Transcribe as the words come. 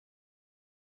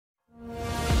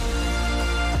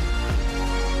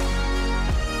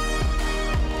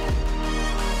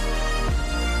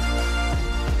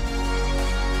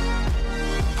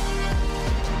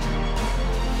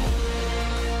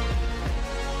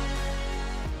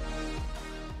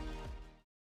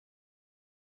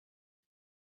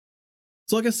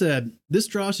So like I said, this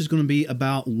Drosh is going to be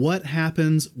about what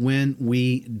happens when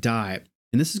we die.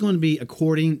 And this is going to be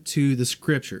according to the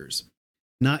scriptures,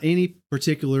 not any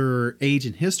particular age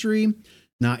in history,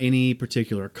 not any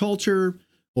particular culture,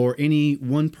 or any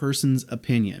one person's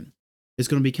opinion. It's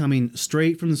going to be coming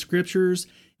straight from the scriptures,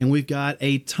 and we've got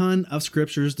a ton of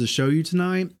scriptures to show you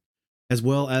tonight, as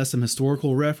well as some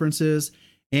historical references.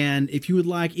 And if you would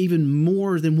like even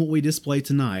more than what we display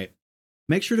tonight,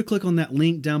 make sure to click on that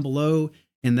link down below,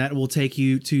 and that will take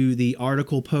you to the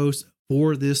article post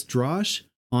for this Drosh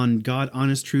on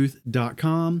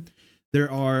GodHonestTruth.com. There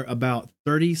are about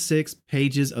 36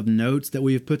 pages of notes that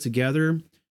we have put together.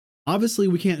 Obviously,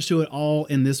 we can't show it all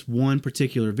in this one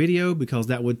particular video because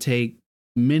that would take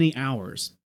many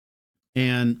hours.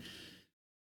 And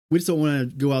we just don't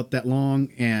want to go out that long.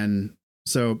 And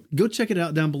so go check it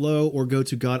out down below, or go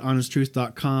to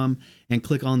GodHonestTruth.com and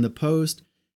click on the post.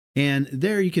 And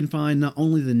there you can find not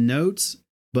only the notes,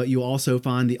 but you'll also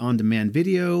find the on-demand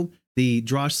video, the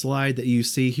Drosh slide that you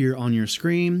see here on your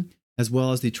screen, as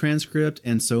well as the transcript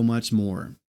and so much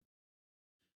more.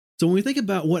 So when we think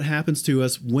about what happens to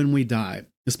us when we die,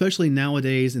 especially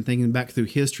nowadays and thinking back through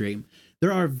history,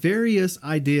 there are various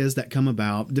ideas that come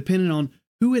about depending on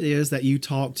who it is that you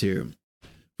talk to.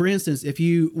 For instance, if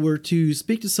you were to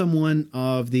speak to someone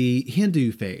of the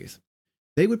Hindu faith,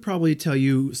 they would probably tell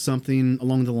you something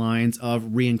along the lines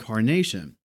of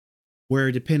reincarnation, where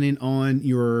depending on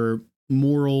your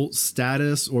moral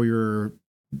status or your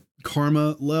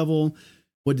karma level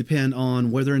would depend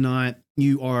on whether or not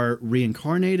you are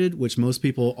reincarnated, which most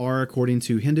people are according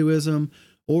to Hinduism,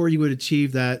 or you would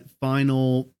achieve that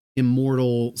final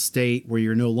immortal state where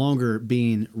you're no longer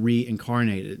being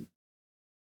reincarnated.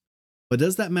 But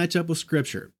does that match up with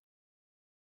scripture?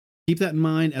 Keep that in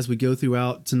mind as we go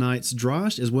throughout tonight's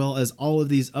Drosh, as well as all of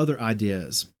these other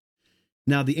ideas.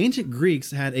 Now, the ancient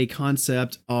Greeks had a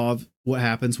concept of what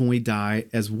happens when we die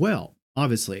as well,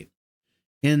 obviously.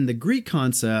 In the Greek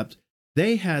concept,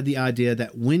 they had the idea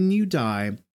that when you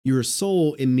die, your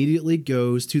soul immediately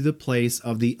goes to the place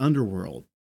of the underworld.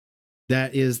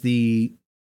 That is the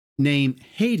name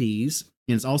Hades,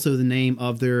 and it's also the name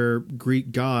of their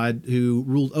Greek god who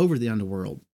ruled over the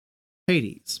underworld,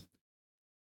 Hades.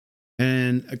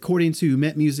 And according to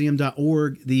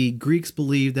metmuseum.org, the Greeks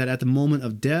believed that at the moment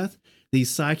of death, the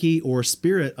psyche or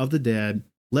spirit of the dead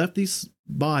left the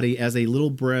body as a little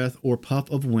breath or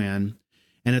puff of wind,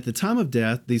 and at the time of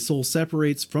death, the soul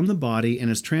separates from the body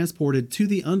and is transported to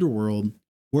the underworld,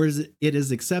 where it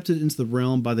is accepted into the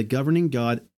realm by the governing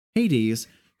god Hades,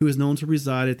 who is known to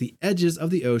reside at the edges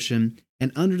of the ocean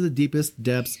and under the deepest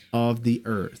depths of the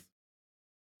earth.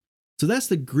 So that's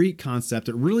the Greek concept.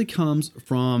 It really comes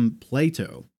from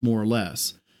Plato, more or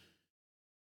less.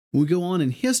 We go on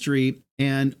in history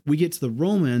and we get to the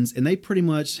Romans, and they pretty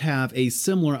much have a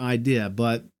similar idea.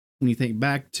 But when you think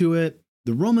back to it,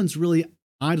 the Romans really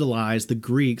idolized the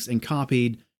Greeks and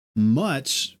copied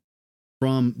much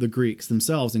from the Greeks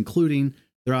themselves, including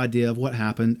their idea of what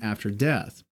happened after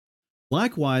death.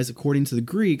 Likewise, according to the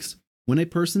Greeks, when a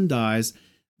person dies,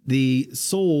 the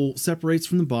soul separates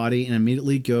from the body and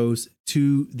immediately goes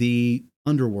to the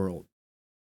underworld.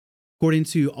 According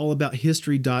to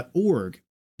allabouthistory.org,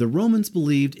 the Romans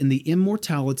believed in the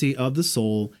immortality of the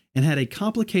soul and had a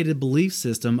complicated belief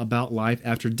system about life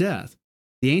after death.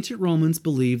 The ancient Romans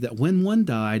believed that when one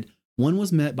died, one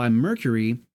was met by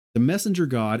Mercury, the messenger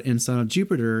god and son of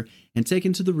Jupiter, and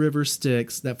taken to the river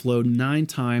Styx that flowed 9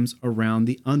 times around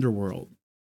the underworld.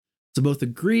 So both the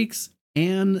Greeks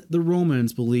and the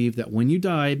Romans believed that when you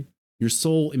died, your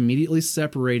soul immediately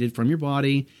separated from your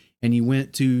body and you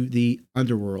went to the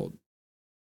underworld.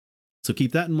 So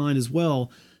keep that in mind as well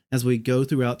as we go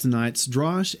throughout tonight's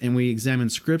Drosh and we examine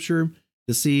scripture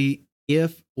to see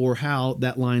if or how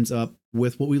that lines up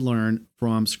with what we learn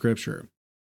from scripture.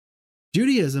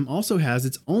 Judaism also has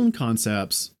its own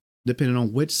concepts, depending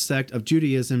on which sect of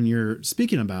Judaism you're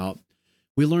speaking about.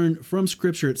 We learn from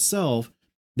scripture itself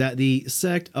that the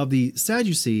sect of the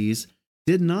Sadducees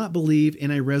did not believe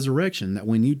in a resurrection, that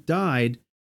when you died,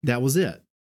 that was it.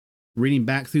 Reading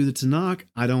back through the Tanakh,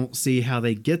 I don't see how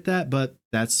they get that, but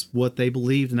that's what they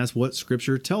believed, and that's what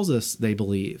scripture tells us they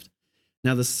believed.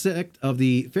 Now, the sect of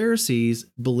the Pharisees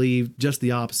believed just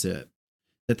the opposite,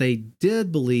 that they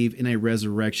did believe in a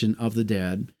resurrection of the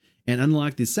dead, and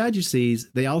unlike the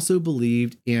Sadducees, they also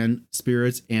believed in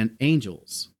spirits and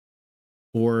angels,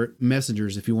 or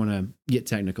messengers if you want to get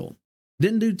technical.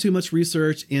 Didn't do too much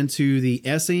research into the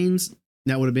Essenes.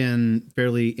 That would have been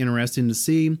fairly interesting to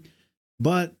see,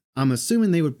 but I'm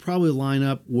assuming they would probably line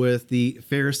up with the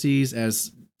Pharisees,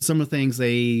 as some of the things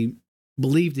they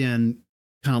believed in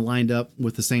kind of lined up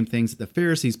with the same things that the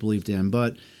Pharisees believed in,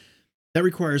 but that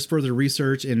requires further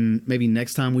research. And maybe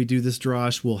next time we do this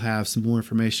drosh, we'll have some more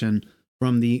information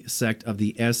from the sect of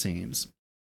the Essenes.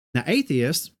 Now,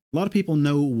 atheists, a lot of people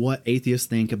know what atheists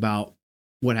think about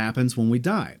what happens when we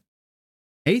die.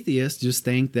 Atheists just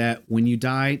think that when you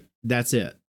die, that's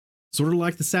it. Sort of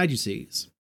like the Sadducees.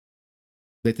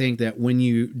 They think that when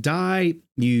you die,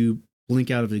 you blink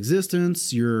out of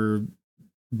existence, your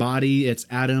body, its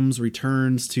atoms,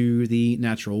 returns to the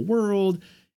natural world,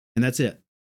 and that's it.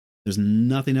 There's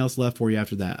nothing else left for you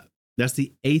after that. That's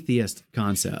the atheist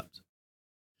concept.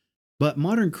 But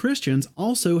modern Christians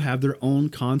also have their own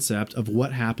concept of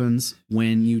what happens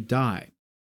when you die.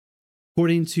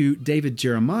 According to David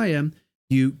Jeremiah,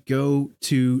 you go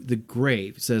to the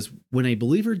grave. It says, when a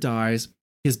believer dies,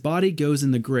 his body goes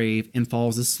in the grave and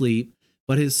falls asleep,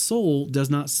 but his soul does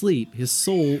not sleep. His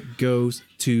soul goes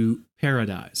to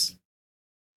paradise.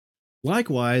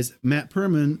 Likewise, Matt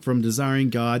Perman from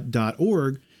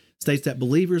desiringgod.org states that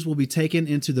believers will be taken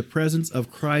into the presence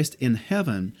of Christ in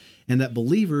heaven, and that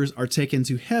believers are taken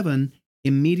to heaven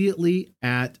immediately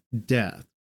at death.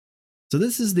 So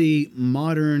this is the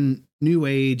modern New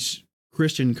Age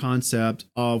Christian concept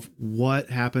of what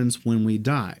happens when we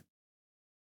die.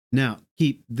 Now,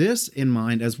 keep this in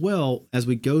mind as well as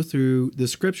we go through the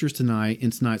scriptures tonight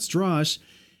in tonight's drosh,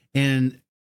 and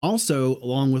also,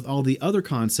 along with all the other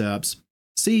concepts,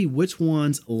 see which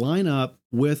ones line up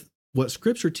with what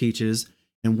Scripture teaches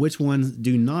and which ones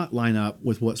do not line up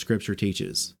with what Scripture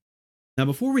teaches. Now,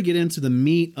 before we get into the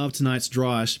meat of tonight's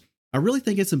drosh, I really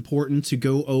think it's important to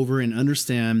go over and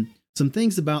understand some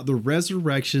things about the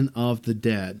resurrection of the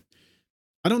dead.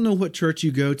 I don't know what church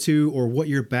you go to or what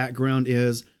your background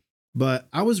is, but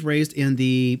I was raised in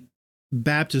the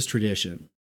Baptist tradition.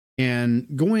 And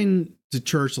going to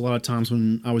church a lot of times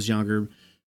when I was younger,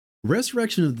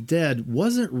 resurrection of the dead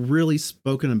wasn't really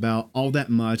spoken about all that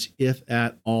much, if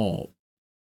at all.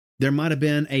 There might have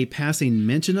been a passing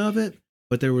mention of it,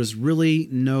 but there was really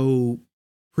no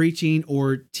preaching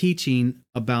or teaching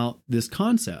about this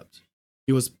concept.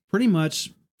 It was pretty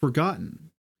much forgotten.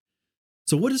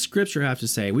 So what does Scripture have to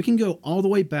say? We can go all the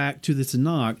way back to the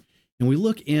Tanakh, and we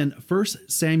look in 1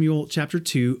 Samuel chapter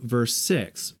 2, verse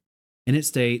 6. And it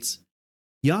states,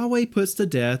 Yahweh puts to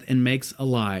death and makes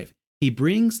alive. He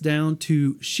brings down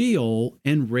to Sheol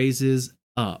and raises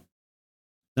up.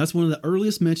 That's one of the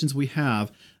earliest mentions we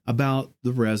have about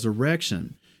the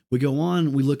resurrection. We go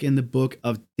on, we look in the book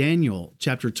of Daniel,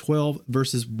 chapter 12,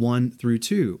 verses 1 through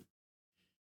 2.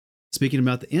 Speaking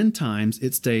about the end times,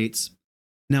 it states,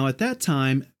 Now at that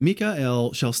time,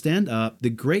 Mikael shall stand up, the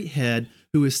great head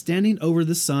who is standing over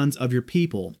the sons of your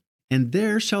people, and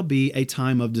there shall be a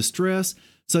time of distress,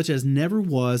 such as never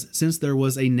was since there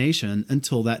was a nation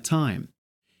until that time.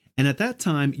 And at that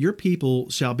time your people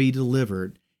shall be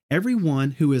delivered, every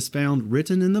one who is found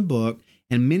written in the book,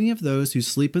 and many of those who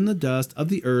sleep in the dust of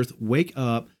the earth wake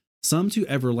up, some to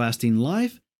everlasting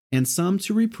life, and some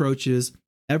to reproaches,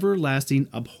 everlasting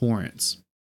abhorrence.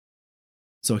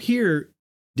 So here,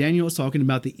 Daniel is talking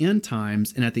about the end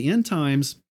times, and at the end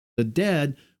times, the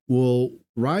dead will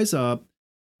rise up,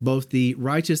 both the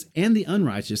righteous and the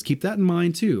unrighteous. Keep that in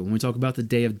mind too when we talk about the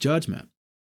day of judgment,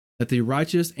 that the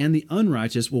righteous and the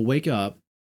unrighteous will wake up.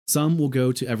 Some will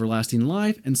go to everlasting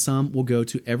life, and some will go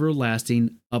to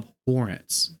everlasting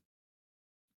abhorrence.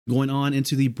 Going on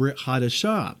into the Brit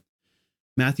Hadashah,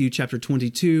 Matthew chapter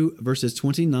 22, verses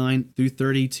 29 through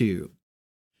 32.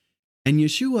 And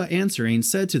Yeshua answering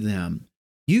said to them,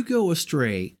 You go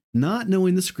astray, not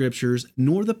knowing the scriptures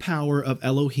nor the power of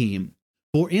Elohim.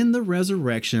 For in the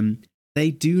resurrection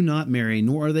they do not marry,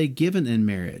 nor are they given in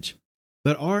marriage,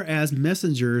 but are as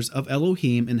messengers of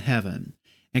Elohim in heaven.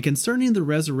 And concerning the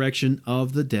resurrection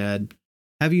of the dead,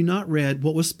 have you not read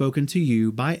what was spoken to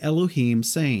you by Elohim,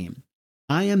 saying,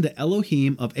 I am the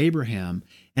Elohim of Abraham,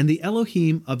 and the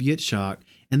Elohim of Yitzchak,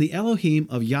 and the Elohim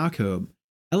of Jacob.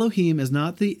 Elohim is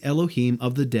not the Elohim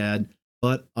of the dead,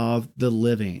 but of the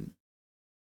living.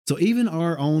 So even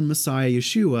our own Messiah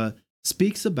Yeshua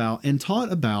speaks about and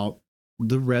taught about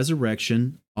the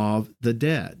resurrection of the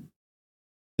dead.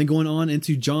 Then going on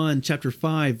into John chapter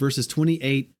 5, verses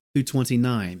 28 through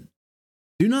 29.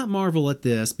 Do not marvel at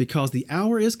this, because the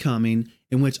hour is coming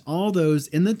in which all those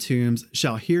in the tombs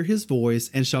shall hear his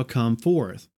voice and shall come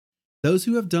forth. Those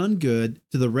who have done good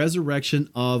to the resurrection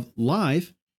of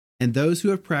life, and those who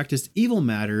have practiced evil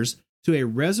matters to a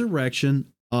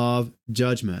resurrection of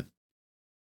judgment.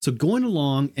 So going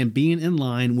along and being in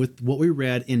line with what we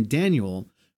read in Daniel,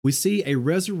 we see a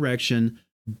resurrection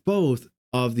both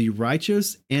of the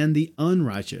righteous and the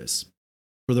unrighteous.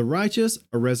 For the righteous,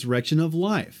 a resurrection of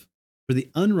life. for the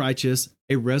unrighteous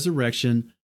a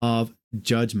resurrection of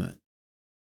judgment.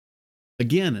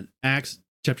 Again, in Acts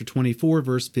chapter 24,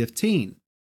 verse 15.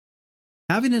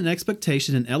 Having an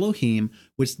expectation in Elohim,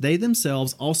 which they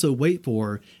themselves also wait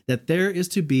for, that there is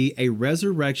to be a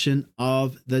resurrection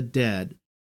of the dead,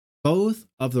 both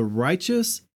of the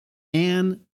righteous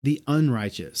and the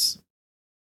unrighteous.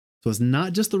 So it's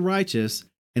not just the righteous,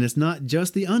 and it's not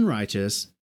just the unrighteous,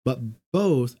 but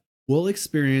both will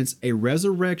experience a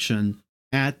resurrection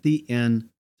at the end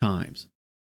times.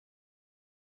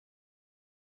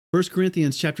 1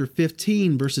 Corinthians chapter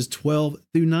 15, verses 12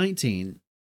 through 19.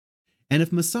 And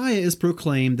if Messiah is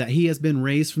proclaimed that he has been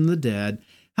raised from the dead,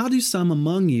 how do some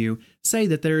among you say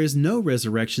that there is no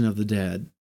resurrection of the dead?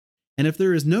 And if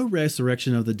there is no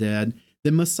resurrection of the dead,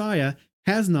 then Messiah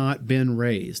has not been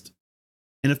raised.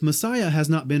 And if Messiah has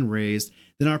not been raised,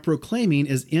 then our proclaiming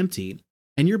is empty,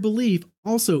 and your belief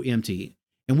also empty.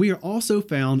 And we are also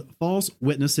found false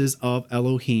witnesses of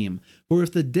Elohim. For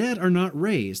if the dead are not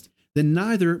raised, then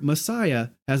neither Messiah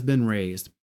has been raised.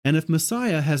 And if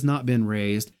Messiah has not been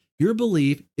raised, your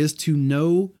belief is to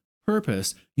no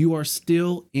purpose. You are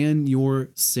still in your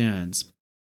sins.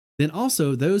 Then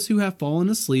also those who have fallen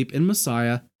asleep in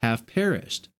Messiah have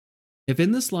perished. If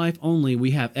in this life only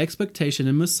we have expectation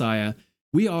in Messiah,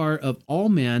 we are of all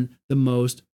men the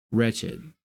most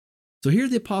wretched. So here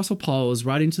the Apostle Paul is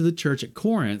writing to the church at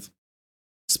Corinth,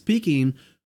 speaking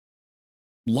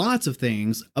lots of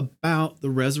things about the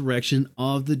resurrection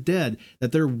of the dead,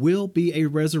 that there will be a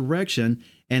resurrection.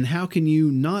 And how can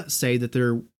you not say that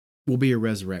there will be a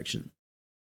resurrection?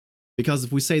 Because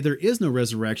if we say there is no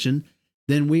resurrection,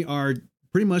 then we are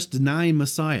pretty much denying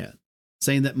Messiah,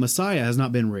 saying that Messiah has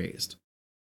not been raised.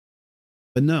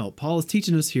 But no, Paul is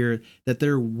teaching us here that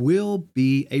there will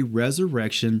be a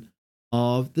resurrection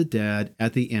of the dead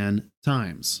at the end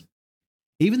times.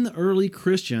 Even the early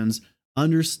Christians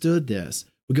understood this.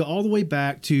 We go all the way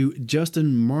back to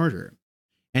Justin Martyr,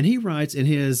 and he writes in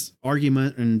his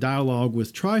argument and dialogue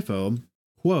with Trypho,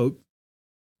 quote,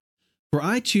 "For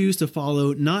I choose to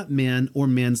follow not men or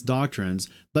men's doctrines,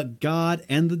 but God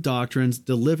and the doctrines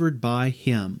delivered by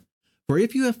him. For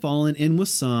if you have fallen in with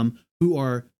some who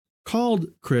are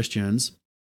called Christians,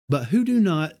 but who do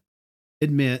not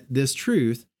admit this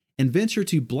truth, and venture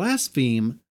to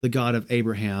blaspheme the God of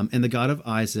Abraham and the God of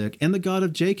Isaac and the God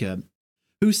of Jacob,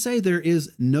 who say there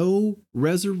is no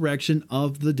resurrection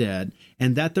of the dead,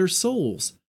 and that their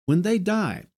souls, when they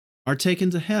die, are taken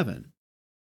to heaven.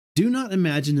 Do not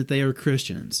imagine that they are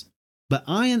Christians, but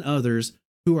I and others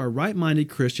who are right-minded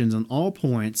Christians on all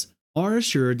points are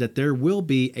assured that there will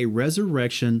be a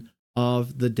resurrection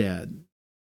of the dead."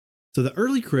 So the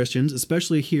early Christians,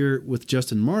 especially here with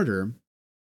Justin Martyr,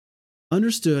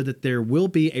 understood that there will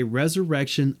be a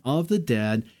resurrection of the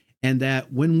dead, and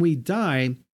that when we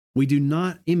die, we do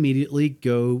not immediately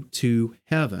go to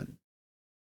heaven.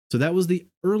 So that was the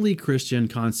early Christian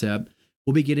concept.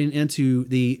 We'll be getting into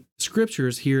the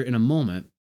scriptures here in a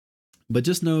moment, but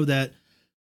just know that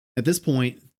at this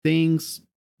point, things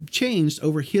changed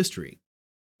over history.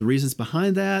 The reasons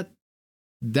behind that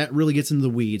really gets into the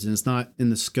weeds, and it's not in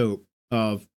the scope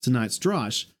of tonight's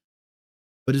Drosh.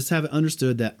 But just have it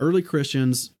understood that early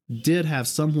Christians did have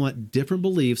somewhat different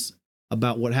beliefs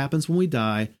about what happens when we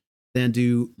die than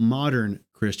do modern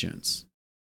Christians.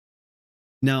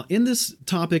 Now, in this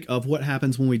topic of what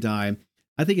happens when we die,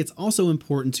 I think it's also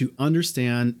important to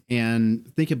understand and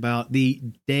think about the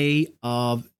day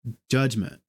of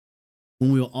judgment,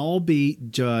 when we will all be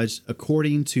judged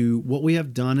according to what we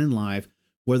have done in life,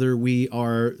 whether we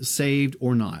are saved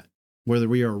or not, whether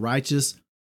we are righteous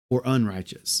or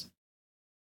unrighteous.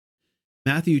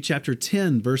 Matthew chapter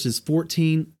 10, verses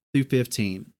 14 through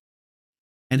 15.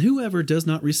 "And whoever does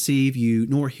not receive you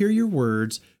nor hear your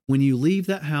words when you leave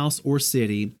that house or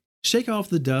city, shake off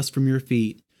the dust from your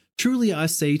feet. Truly I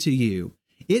say to you,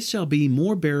 it shall be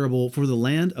more bearable for the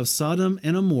land of Sodom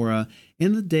and Gomorrah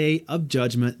in the day of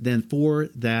judgment than for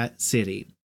that city."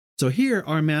 So here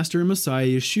our Master and Messiah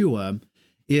Yeshua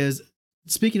is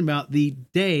speaking about the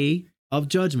day of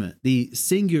judgment, the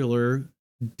singular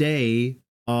day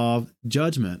of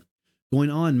judgment, going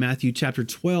on Matthew chapter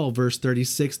 12, verse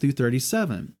 36 through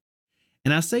 37.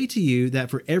 "And I say to you that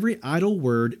for every idle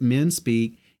word men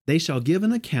speak, they shall give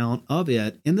an account of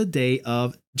it in the day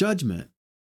of judgment.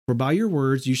 For by your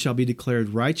words you shall be declared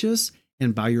righteous,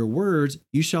 and by your words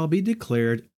you shall be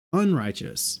declared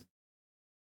unrighteous."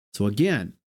 So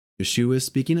again, Yeshua is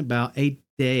speaking about a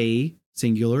day,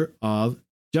 singular, of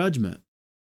judgment.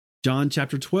 John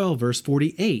chapter 12, verse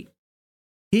 48.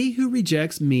 "He who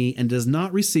rejects me and does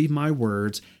not receive my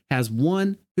words has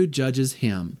one who judges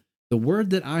him. The word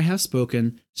that I have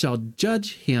spoken shall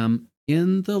judge him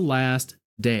in the last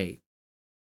day.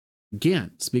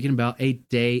 Again, speaking about a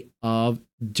day of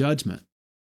judgment.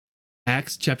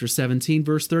 Acts chapter 17,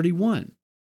 verse 31.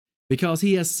 Because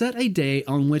he has set a day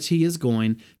on which he is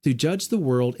going to judge the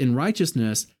world in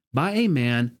righteousness by a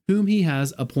man whom he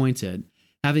has appointed,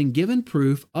 having given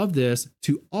proof of this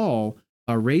to all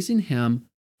by raising him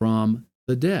from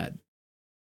the dead.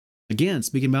 Again,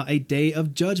 speaking about a day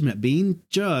of judgment, being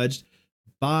judged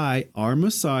by our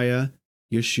Messiah,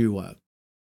 Yeshua.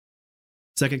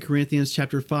 2 Corinthians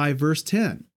chapter 5, verse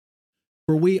 10.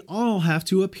 For we all have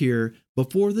to appear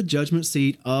before the judgment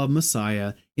seat of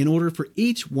Messiah in order for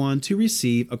each one to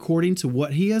receive according to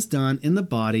what he has done in the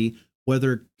body,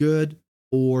 whether good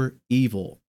or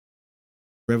evil.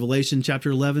 Revelation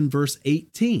chapter 11, verse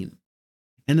 18.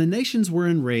 And the nations were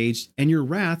enraged, and your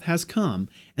wrath has come,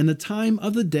 and the time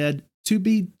of the dead to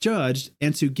be judged,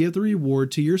 and to give the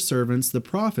reward to your servants, the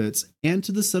prophets, and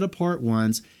to the set apart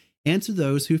ones, and to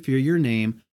those who fear your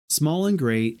name, small and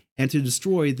great, and to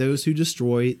destroy those who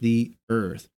destroy the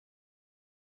earth.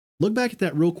 Look back at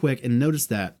that real quick and notice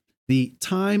that the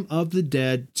time of the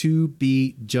dead to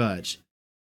be judged.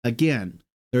 Again,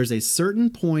 there's a certain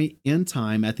point in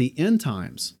time at the end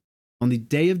times, on the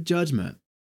day of judgment,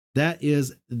 that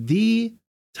is the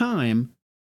time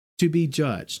to be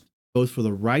judged, both for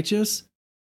the righteous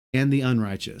and the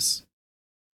unrighteous.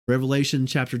 Revelation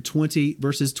chapter 20,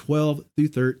 verses 12 through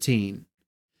 13.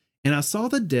 And I saw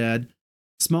the dead,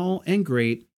 small and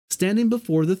great, standing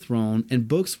before the throne, and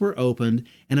books were opened,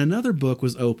 and another book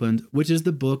was opened, which is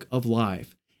the book of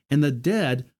life. And the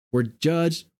dead were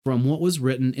judged from what was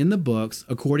written in the books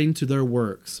according to their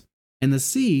works. And the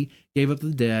sea gave up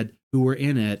the dead who were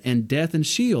in it, and death and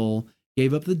Sheol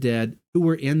gave up the dead who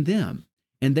were in them.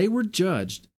 And they were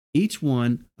judged, each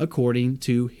one according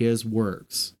to his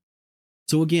works.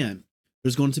 So again,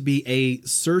 there's going to be a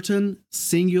certain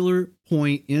singular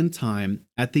point in time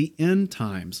at the end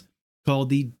times called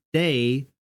the day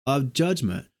of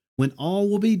judgment, when all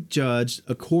will be judged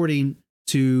according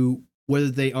to whether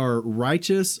they are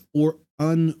righteous or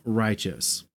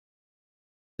unrighteous.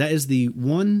 That is the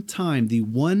one time, the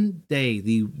one day,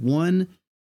 the one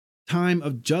time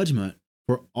of judgment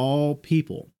for all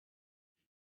people.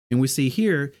 And we see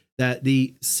here that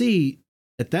the sea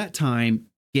at that time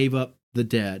gave up the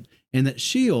dead, and that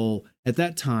Sheol at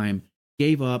that time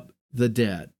gave up the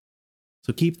dead.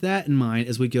 So keep that in mind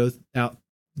as we go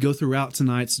throughout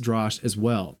tonight's drash as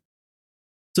well.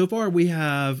 So far, we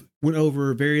have went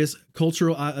over various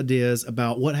cultural ideas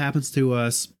about what happens to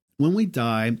us when we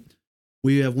die.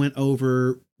 We have went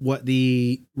over what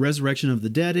the resurrection of the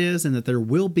dead is, and that there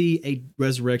will be a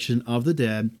resurrection of the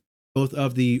dead, both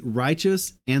of the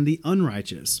righteous and the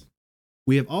unrighteous.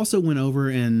 We have also went over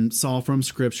and saw from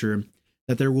Scripture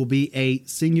that there will be a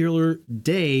singular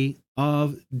day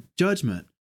of judgment,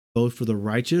 both for the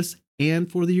righteous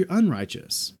and for the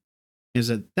unrighteous. And it's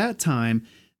at that time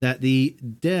that the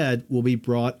dead will be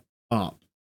brought up,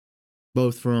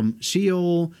 both from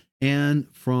Sheol and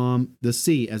from the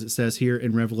sea, as it says here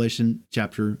in Revelation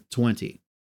chapter 20.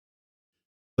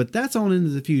 But that's on into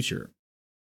the future.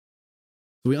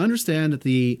 So we understand that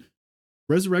the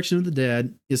resurrection of the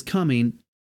dead is coming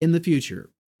in the future,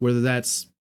 whether that's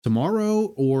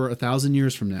tomorrow or 1,000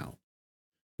 years from now.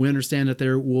 We understand that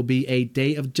there will be a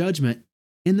day of judgment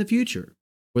in the future,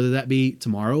 whether that be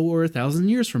tomorrow or 1,000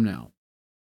 years from now.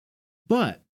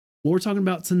 But what we're talking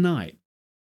about tonight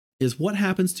is what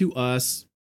happens to us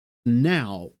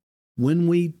now when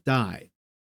we die.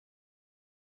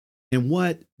 And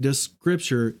what does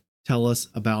Scripture tell us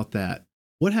about that?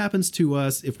 What happens to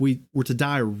us if we were to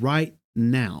die right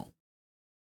now?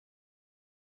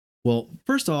 Well,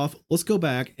 first off, let's go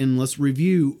back and let's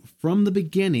review from the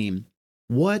beginning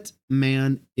what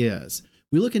man is.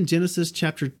 We look in Genesis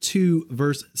chapter 2,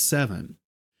 verse 7.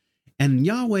 And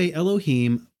Yahweh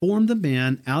Elohim formed the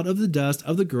man out of the dust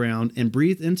of the ground and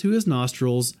breathed into his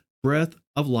nostrils breath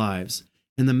of lives,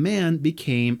 and the man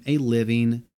became a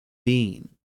living being.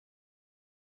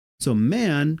 So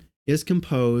man is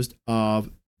composed of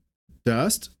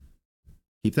dust.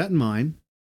 Keep that in mind.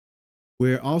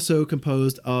 We're also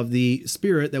composed of the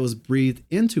spirit that was breathed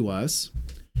into us.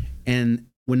 And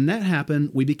when that happened,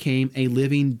 we became a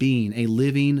living being, a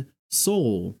living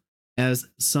soul, as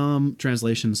some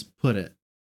translations put it.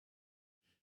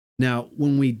 Now,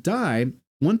 when we die,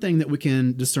 one thing that we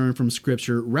can discern from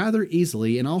Scripture rather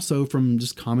easily, and also from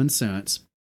just common sense,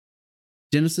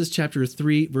 Genesis chapter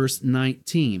 3, verse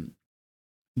 19.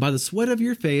 By the sweat of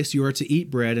your face you are to eat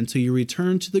bread until you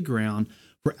return to the ground,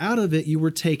 for out of it you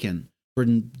were taken. For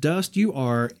dust you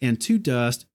are, and to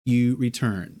dust you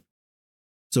return.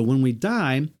 So when we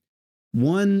die,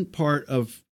 one part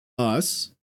of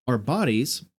us, our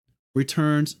bodies,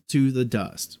 returns to the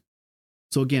dust.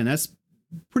 So again, that's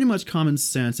pretty much common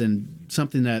sense and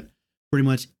something that pretty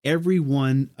much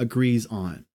everyone agrees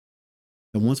on.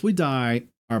 And once we die,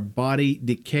 our body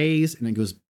decays and it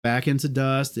goes back into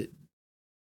dust. It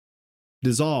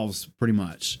dissolves pretty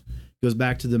much. Goes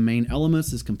back to the main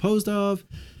elements it's composed of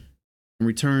and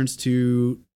returns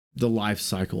to the life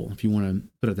cycle, if you want to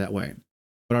put it that way.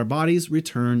 But our bodies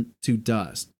return to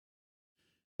dust.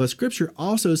 But scripture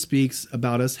also speaks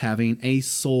about us having a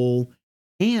soul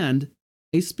and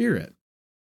a spirit.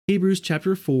 Hebrews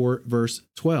chapter 4, verse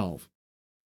 12.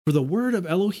 For the word of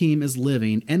Elohim is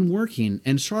living and working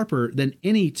and sharper than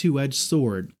any two-edged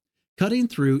sword, cutting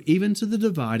through even to the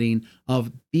dividing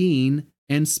of being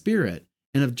and spirit,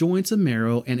 and of joints and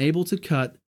marrow, and able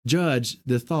to judge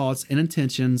the thoughts and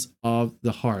intentions of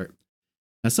the heart.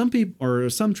 Now,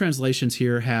 some translations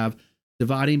here have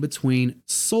dividing between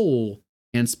soul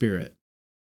and spirit,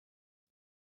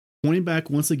 pointing back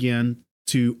once again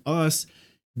to us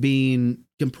being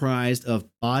comprised of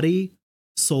body,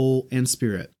 soul, and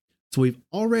spirit. So we've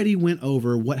already went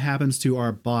over what happens to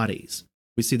our bodies.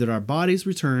 We see that our bodies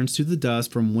returns to the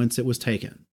dust from whence it was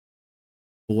taken.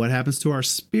 But what happens to our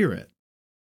spirit?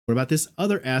 What about this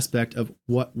other aspect of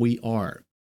what we are?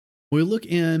 We look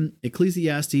in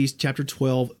Ecclesiastes chapter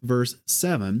 12, verse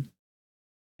 7,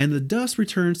 and the dust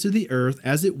returns to the earth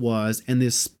as it was, and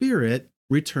the spirit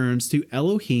returns to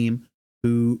Elohim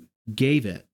who gave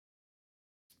it.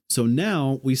 So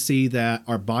now we see that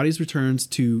our bodies returns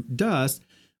to dust,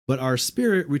 but our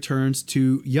spirit returns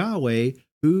to Yahweh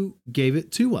who gave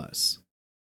it to us.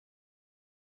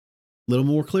 A little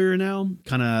more clear now,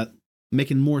 kind of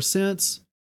making more sense.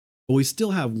 But we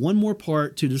still have one more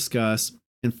part to discuss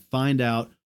and find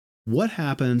out what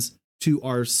happens to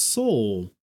our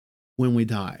soul when we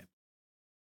die.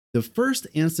 The first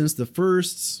instance, the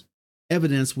first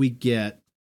evidence we get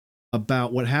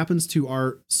about what happens to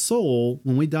our soul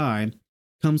when we die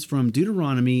comes from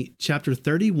Deuteronomy chapter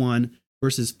 31,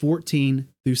 verses 14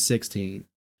 through 16.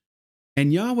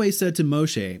 And Yahweh said to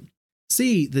Moshe,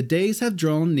 See, the days have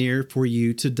drawn near for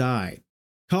you to die.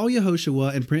 Call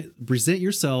Yehoshua and present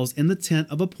yourselves in the tent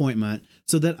of appointment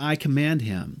so that I command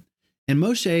him. And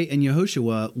Moshe and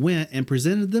Yehoshua went and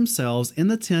presented themselves in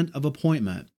the tent of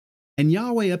appointment. And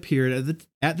Yahweh appeared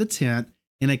at the tent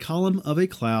in a column of a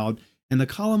cloud, and the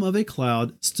column of a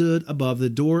cloud stood above the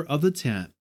door of the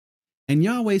tent. And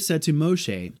Yahweh said to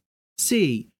Moshe,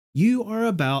 See, you are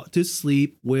about to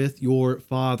sleep with your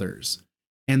fathers.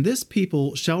 And this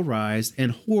people shall rise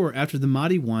and whore after the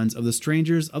mighty ones of the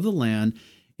strangers of the land,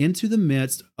 into the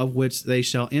midst of which they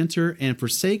shall enter and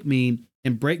forsake me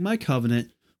and break my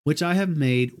covenant, which I have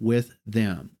made with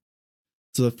them.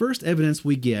 So the first evidence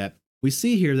we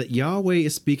see here that Yahweh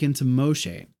is speaking to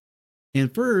Moshe.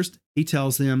 And first, he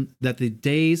tells them that the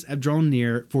days have drawn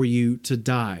near for you to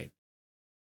die.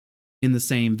 In the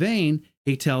same vein,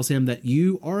 he tells him that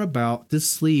you are about to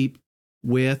sleep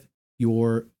with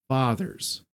your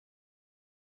fathers.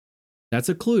 That's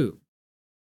a clue,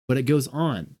 but it goes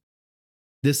on.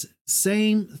 This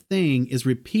same thing is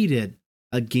repeated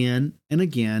again and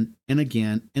again and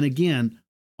again and again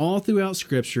all throughout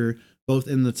Scripture, both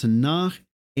in the Tanakh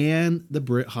and the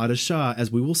Brit Hadashah, as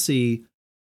we will see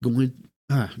going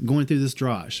through this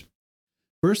drash.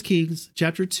 1 Kings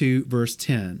chapter 2, verse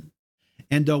 10.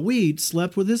 And Dawid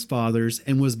slept with his fathers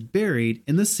and was buried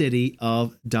in the city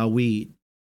of Dawid.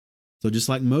 So just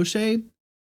like Moshe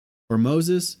or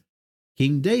Moses,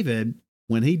 King David,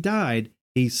 when he died,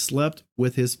 he slept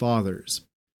with his fathers.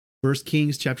 1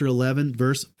 Kings chapter 11,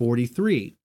 verse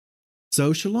 43.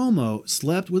 So Shlomo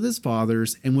slept with his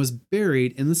fathers and was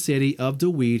buried in the city of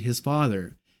Dawid his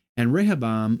father, and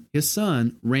Rehoboam his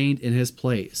son reigned in his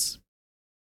place.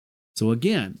 So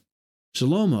again,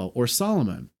 Shlomo or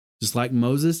Solomon, just like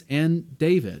Moses and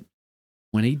David,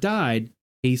 when he died,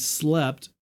 he slept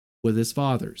with his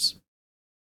fathers.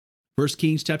 1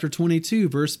 Kings chapter 22,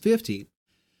 verse 50.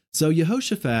 So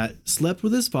Jehoshaphat slept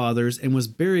with his fathers and was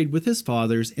buried with his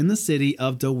fathers in the city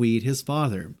of Dawid his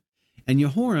father, and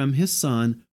Jehoram his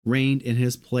son reigned in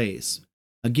his place.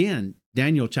 Again,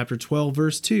 Daniel chapter 12,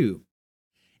 verse 2.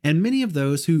 And many of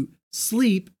those who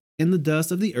sleep in the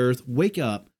dust of the earth wake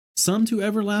up, some to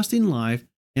everlasting life,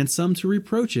 and some to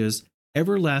reproaches,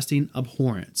 everlasting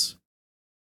abhorrence.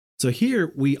 So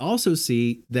here we also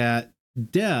see that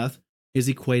death is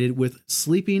equated with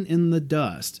sleeping in the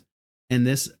dust. And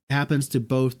this happens to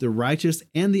both the righteous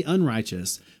and the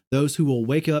unrighteous, those who will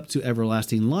wake up to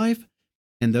everlasting life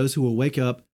and those who will wake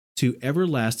up to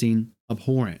everlasting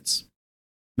abhorrence.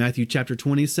 Matthew chapter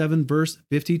 27, verse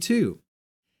 52.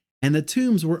 And the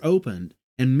tombs were opened,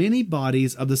 and many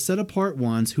bodies of the set apart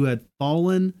ones who had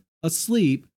fallen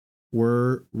asleep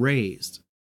were raised.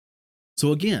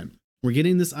 So again, we're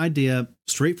getting this idea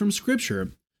straight from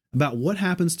Scripture about what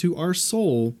happens to our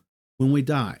soul when we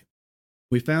die.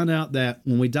 We found out that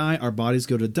when we die, our bodies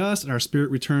go to dust and our spirit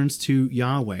returns to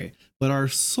Yahweh. But our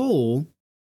soul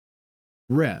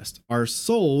rests. Our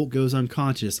soul goes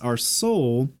unconscious. Our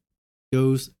soul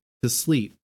goes to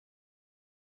sleep.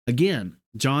 Again,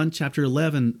 John chapter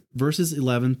 11, verses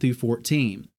 11 through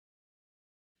 14.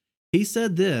 He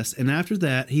said this, and after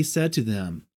that he said to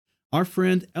them, "Our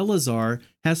friend Eleazar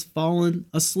has fallen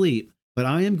asleep, but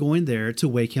I am going there to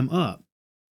wake him up."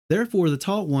 Therefore the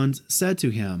taught ones said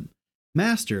to him,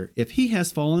 "Master, if he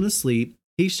has fallen asleep,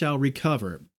 he shall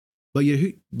recover." But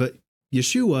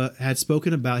Yeshua had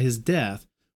spoken about his death,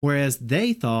 whereas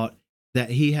they thought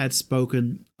that he had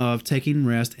spoken of taking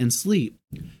rest and sleep.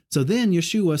 So then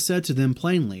Yeshua said to them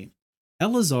plainly,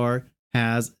 "Eleazar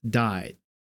has died."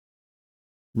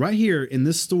 Right here in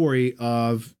this story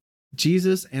of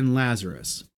Jesus and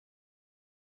Lazarus,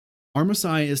 our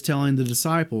Messiah is telling the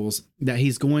disciples that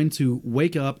he's going to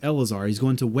wake up Eleazar. He's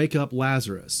going to wake up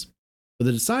Lazarus. But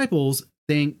the disciples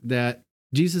think that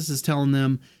Jesus is telling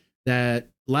them that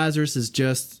Lazarus is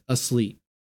just asleep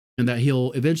and that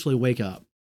he'll eventually wake up.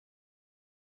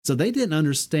 So they didn't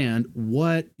understand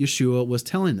what Yeshua was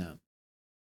telling them.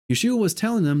 Yeshua was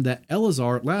telling them that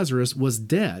Lazarus was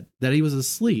dead, that he was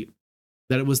asleep,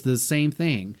 that it was the same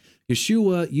thing.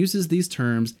 Yeshua uses these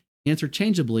terms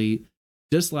interchangeably,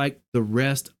 just like the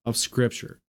rest of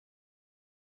Scripture.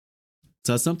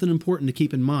 So that's something important to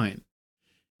keep in mind.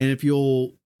 And if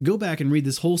you'll go back and read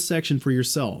this whole section for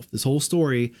yourself, this whole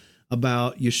story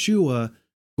about Yeshua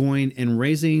going and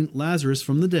raising Lazarus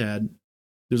from the dead,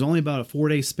 there's only about a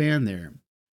 4-day span there.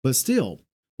 But still,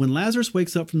 when Lazarus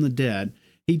wakes up from the dead,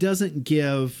 he doesn't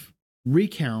give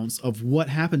recounts of what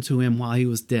happened to him while he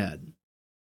was dead.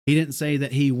 He didn't say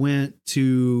that he went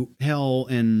to hell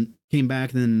and came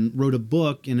back and then wrote a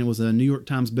book and it was a New York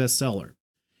Times bestseller.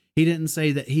 He didn't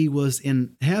say that he was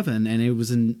in heaven and he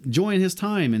was enjoying his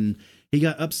time and he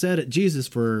got upset at Jesus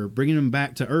for bringing him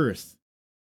back to earth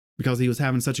because he was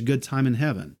having such a good time in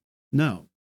heaven. No.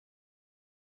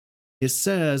 It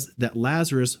says that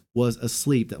Lazarus was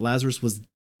asleep, that Lazarus was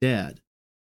dead,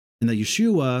 and that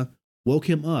Yeshua woke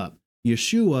him up.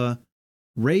 Yeshua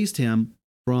raised him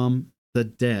from the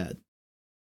dead.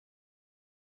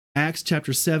 Acts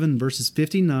chapter 7, verses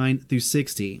 59 through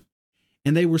 60.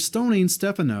 And they were stoning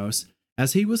Stephanos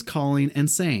as he was calling and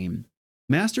saying,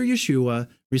 "Master Yeshua,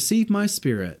 receive my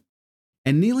spirit."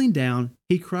 And kneeling down,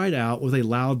 he cried out with a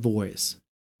loud voice,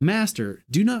 "Master,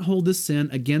 do not hold this sin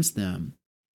against them."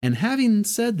 And having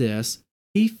said this,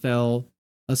 he fell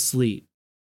asleep.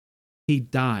 He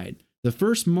died. The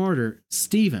first martyr,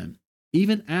 Stephen,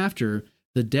 even after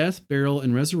the death, burial,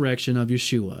 and resurrection of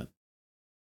Yeshua.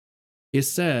 It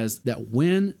says that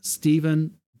when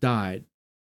Stephen died,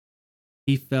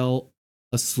 he fell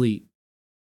asleep.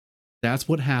 That's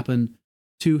what happened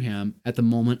to him at the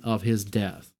moment of his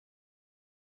death.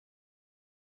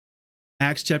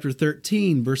 Acts chapter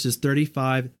 13, verses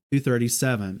 35 through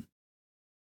 37.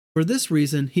 For this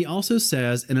reason, he also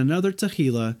says in another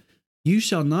Tehillah, "You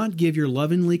shall not give your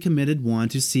lovingly committed one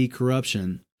to see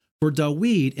corruption." For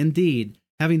Dawid, indeed,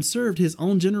 having served his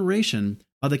own generation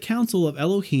by the counsel of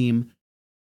Elohim,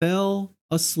 fell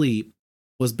asleep,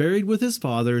 was buried with his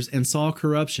fathers, and saw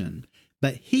corruption.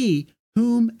 But he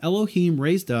whom Elohim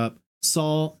raised up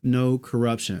saw no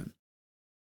corruption.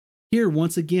 Here,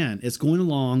 once again, it's going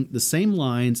along the same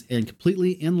lines and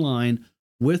completely in line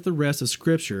with the rest of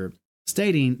Scripture,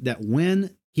 stating that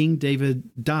when King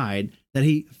David died, that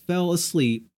he fell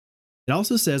asleep. It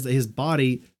also says that his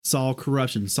body saw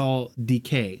corruption, saw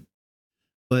decay.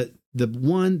 But the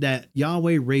one that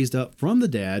Yahweh raised up from the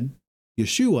dead,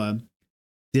 Yeshua,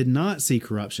 did not see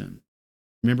corruption.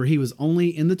 Remember, he was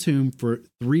only in the tomb for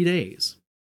 3 days.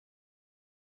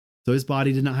 So his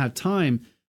body did not have time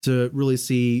to really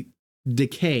see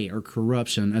decay or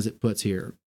corruption, as it puts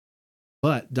here.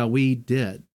 But Dawid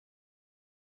did.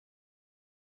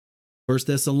 1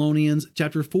 Thessalonians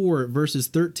chapter 4, verses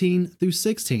 13 through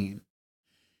 16.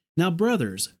 Now,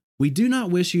 brothers, we do not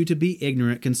wish you to be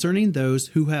ignorant concerning those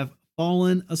who have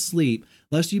fallen asleep,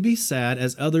 lest you be sad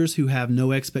as others who have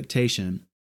no expectation.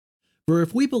 For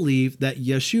if we believe that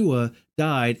Yeshua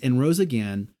died and rose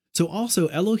again, so also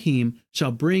Elohim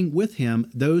shall bring with him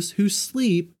those who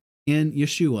sleep in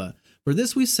Yeshua. For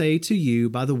this we say to you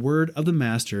by the word of the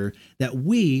Master, that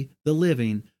we, the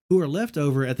living, who are left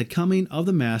over at the coming of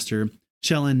the Master,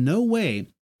 shall in no way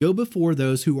go before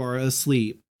those who are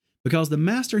asleep, because the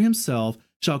Master himself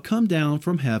shall come down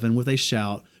from heaven with a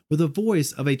shout, with the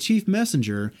voice of a chief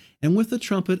messenger, and with the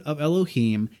trumpet of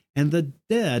Elohim, and the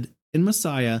dead in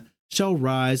Messiah shall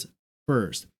rise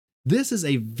first. This is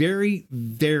a very,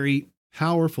 very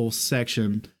powerful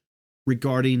section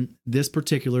regarding this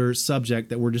particular subject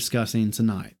that we're discussing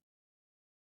tonight.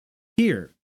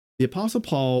 Here, the Apostle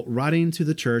Paul, writing to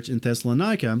the church in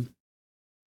Thessalonica,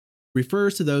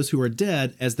 refers to those who are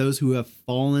dead as those who have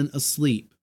fallen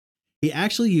asleep. He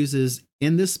actually uses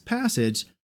in this passage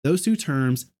those two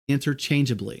terms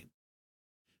interchangeably,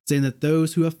 saying that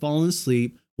those who have fallen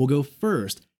asleep will go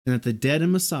first, and that the dead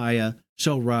in Messiah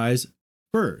shall rise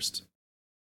first.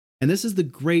 And this is the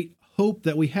great hope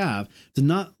that we have, to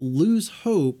not lose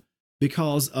hope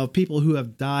because of people who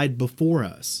have died before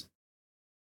us.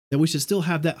 That we should still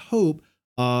have that hope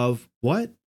of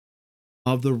what?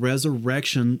 Of the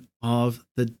resurrection of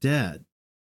the dead.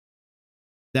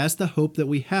 That's the hope that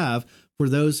we have for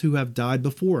those who have died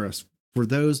before us, for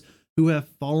those who have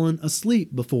fallen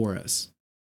asleep before us,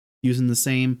 using the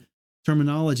same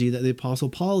terminology that the Apostle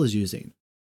Paul is using.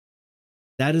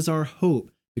 That is our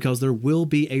hope, because there will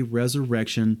be a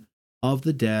resurrection of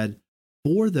the dead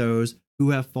for those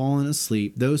who have fallen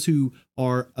asleep, those who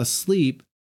are asleep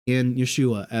in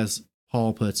Yeshua, as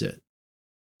Paul puts it.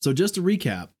 So just to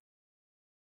recap,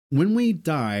 when we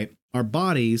die, our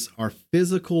bodies, our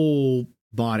physical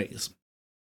bodies,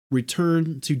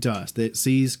 return to dust. It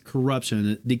sees corruption,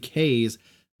 it decays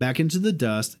back into the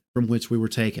dust from which we were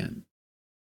taken.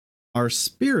 Our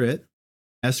spirit,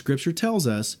 as Scripture tells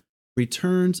us,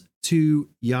 returns to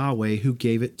Yahweh who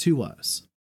gave it to us.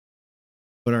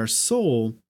 But our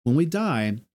soul, when we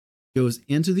die, goes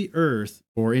into the earth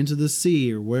or into the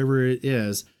sea or wherever it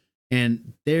is,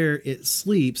 and there it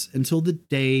sleeps until the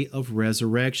day of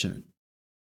resurrection.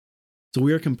 So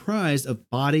we are comprised of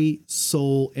body,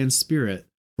 soul, and spirit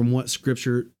from what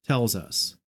Scripture tells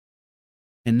us.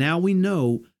 And now we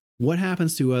know what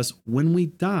happens to us when we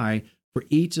die for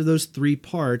each of those three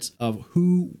parts of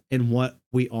who and what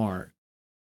we are.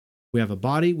 We have a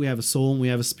body, we have a soul, and we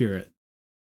have a spirit.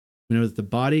 We know that the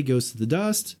body goes to the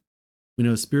dust. We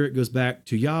know the spirit goes back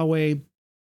to Yahweh.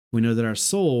 We know that our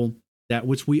soul, that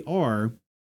which we are,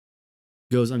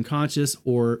 goes unconscious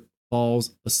or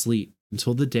falls asleep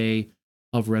until the day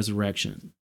of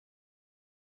resurrection.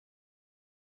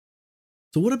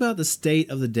 So what about the state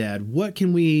of the dead? What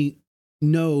can we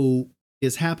know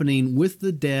is happening with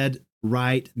the dead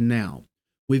right now?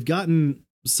 We've gotten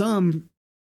some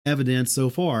evidence so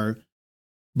far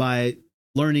by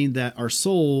learning that our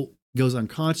soul goes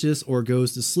unconscious or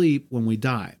goes to sleep when we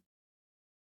die.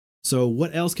 So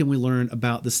what else can we learn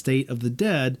about the state of the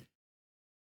dead,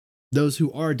 those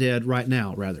who are dead right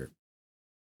now, rather?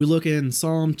 We look in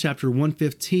Psalm chapter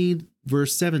 115,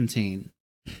 verse 17.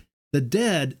 The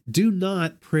dead do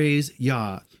not praise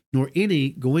Yah, nor any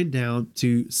going down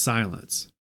to silence.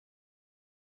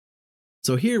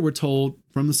 So here we're told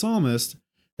from the psalmist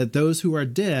that those who are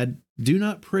dead do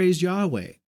not praise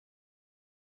Yahweh.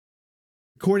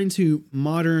 According to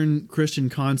modern Christian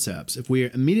concepts, if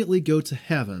we immediately go to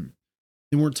heaven,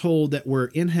 then we're told that we're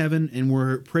in heaven and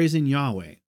we're praising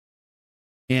Yahweh.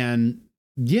 And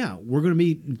yeah, we're going to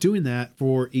be doing that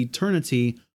for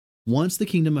eternity once the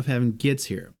kingdom of heaven gets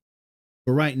here.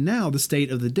 But right now, the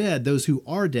state of the dead, those who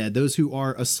are dead, those who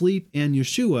are asleep in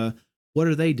Yeshua, what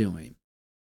are they doing?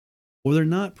 Well, they're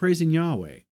not praising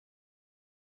Yahweh.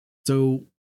 So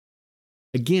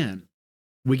again,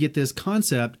 we get this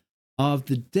concept of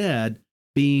the dead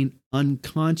being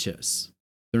unconscious.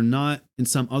 They're not in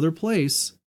some other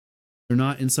place. They're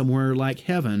not in somewhere like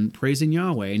heaven praising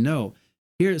Yahweh. No,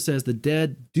 here it says the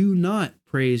dead do not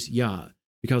praise Yah,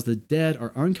 because the dead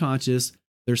are unconscious.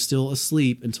 They're still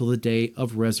asleep until the day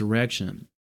of resurrection.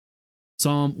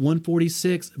 Psalm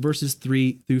 146, verses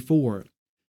 3 through 4.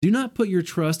 Do not put your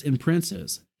trust in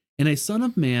princes, in a son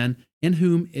of man in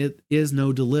whom it is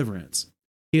no deliverance.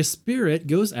 His spirit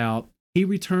goes out, he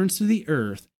returns to the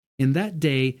earth. In that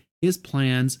day, his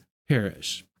plans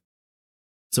perish.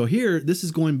 So here, this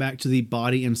is going back to the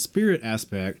body and spirit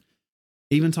aspect,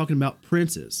 even talking about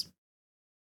princes,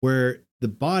 where the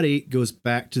body goes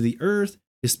back to the earth,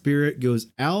 his spirit goes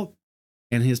out,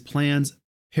 and his plans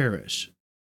perish.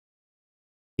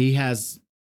 He has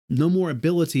no more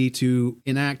ability to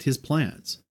enact his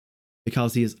plans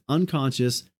because he is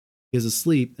unconscious, he is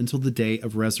asleep until the day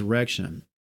of resurrection.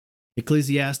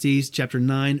 Ecclesiastes chapter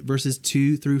 9, verses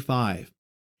 2 through 5.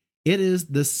 It is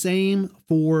the same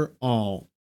for all.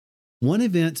 One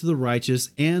event to the righteous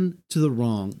and to the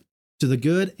wrong, to the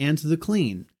good and to the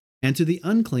clean, and to the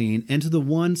unclean, and to the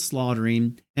one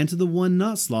slaughtering, and to the one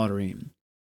not slaughtering.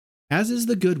 As is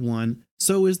the good one,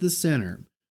 so is the sinner,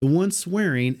 the one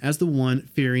swearing as the one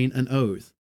fearing an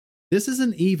oath. This is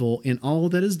an evil in all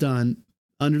that is done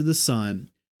under the sun.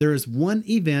 There is one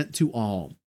event to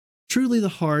all. Truly the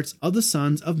hearts of the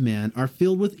sons of men are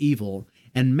filled with evil,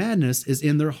 and madness is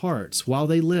in their hearts while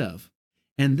they live.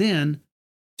 And then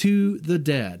to the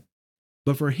dead.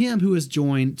 But for him who is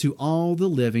joined to all the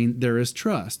living there is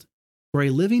trust. For a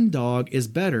living dog is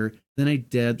better than a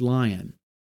dead lion.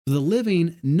 For the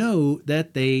living know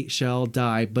that they shall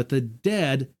die, but the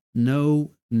dead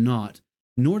know not,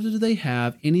 nor do they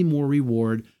have any more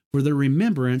reward, for their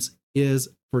remembrance is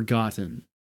forgotten.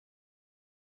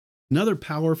 Another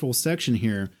powerful section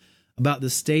here about the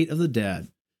state of the dead,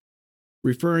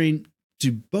 referring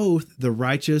to both the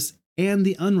righteous and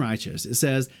the unrighteous. It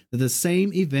says that the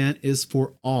same event is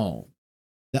for all,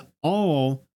 that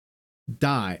all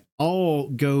die, all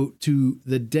go to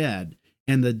the dead,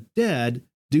 and the dead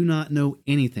do not know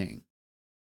anything.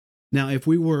 Now, if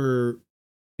we were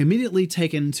immediately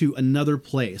taken to another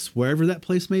place, wherever that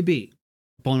place may be,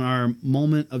 upon our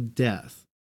moment of death,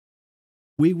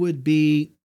 we would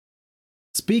be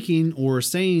speaking or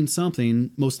saying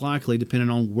something, most likely, depending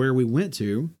on where we went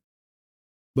to.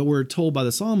 But we're told by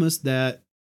the psalmist that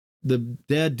the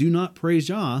dead do not praise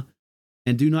Yah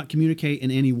and do not communicate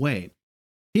in any way.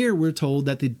 Here we're told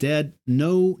that the dead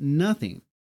know nothing.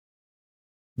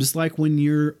 Just like when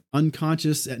you're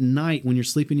unconscious at night when you're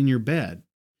sleeping in your bed,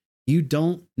 you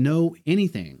don't know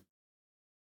anything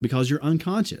because you're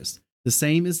unconscious. The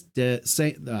same is the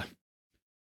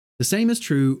same is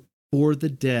true for the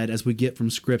dead as we get from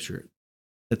Scripture,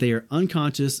 that they are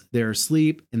unconscious, they are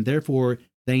asleep, and therefore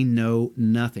they know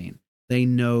nothing. They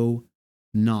know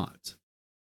not.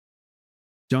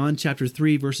 John chapter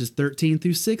 3, verses 13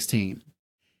 through 16.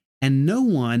 And no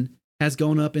one has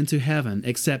gone up into heaven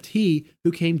except he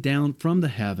who came down from the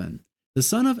heaven, the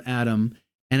Son of Adam.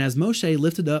 And as Moshe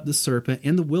lifted up the serpent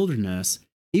in the wilderness,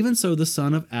 even so the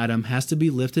Son of Adam has to be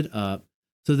lifted up,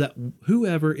 so that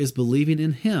whoever is believing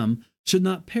in him should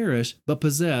not perish, but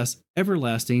possess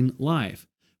everlasting life.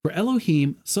 For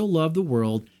Elohim so loved the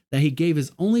world that he gave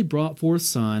his only brought forth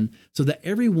Son, so that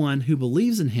everyone who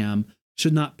believes in him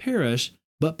should not perish,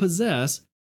 but possess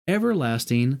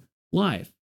everlasting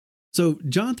life. So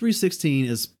John 3:16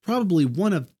 is probably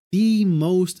one of the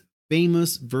most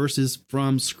famous verses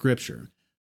from Scripture.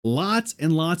 Lots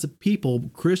and lots of people,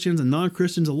 Christians and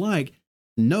non-Christians alike,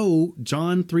 know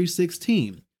John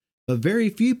 3:16. But very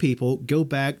few people go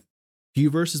back a few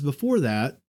verses before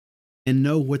that and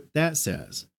know what that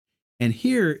says. And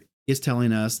here is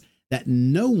telling us that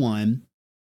no one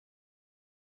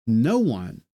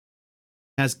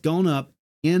has gone up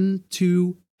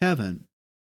into heaven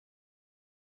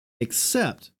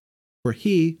except for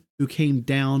he who came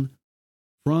down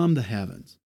from the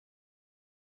heavens.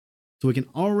 So we can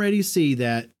already see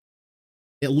that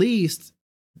at least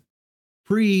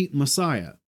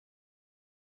pre-Messiah,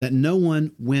 that no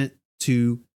one went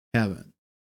to heaven.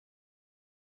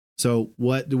 So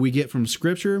what do we get from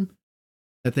Scripture?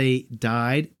 That they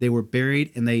died, they were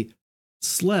buried, and they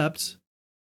slept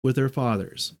with their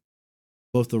fathers,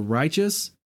 both the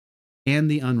righteous and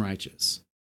the unrighteous.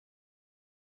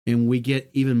 And we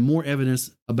get even more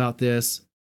evidence about this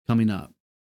coming up.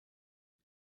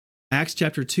 Acts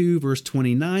chapter 2, verse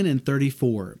 29 and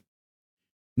 34.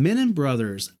 Men and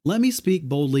brothers, let me speak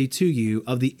boldly to you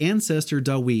of the ancestor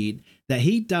David, that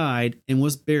he died and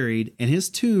was buried, and his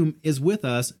tomb is with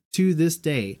us to this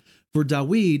day. For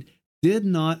David did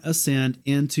not ascend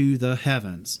into the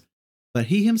heavens, but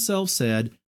he himself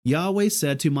said, Yahweh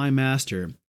said to my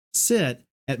master, sit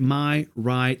at my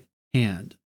right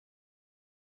hand.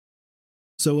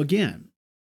 So again,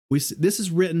 this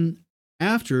is written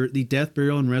after the death,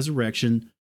 burial, and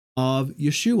resurrection of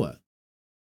Yeshua.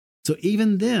 So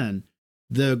even then,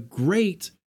 the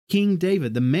great King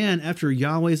David, the man after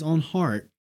Yahweh's own heart,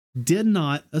 did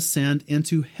not ascend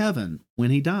into heaven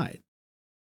when he died.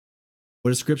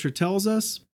 What does Scripture tells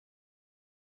us?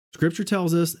 Scripture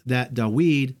tells us that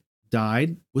David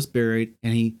died, was buried,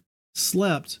 and he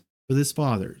slept with his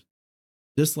fathers,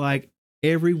 just like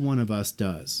every one of us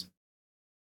does.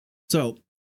 So,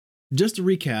 just to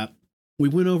recap, we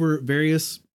went over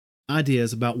various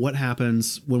ideas about what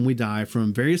happens when we die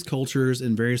from various cultures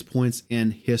and various points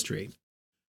in history.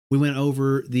 We went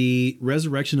over the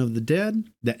resurrection of the dead,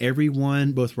 that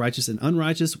everyone, both righteous and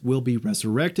unrighteous, will be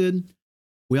resurrected.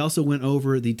 We also went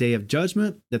over the day of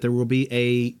judgment, that there will be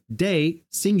a day,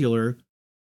 singular,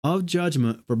 of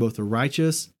judgment for both the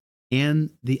righteous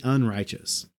and the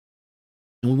unrighteous.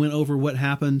 And we went over what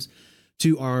happens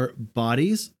to our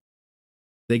bodies.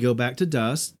 They go back to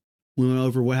dust. We went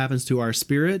over what happens to our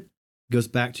spirit. It goes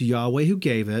back to Yahweh who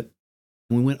gave it.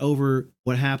 And we went over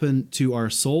what happened to our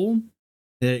soul.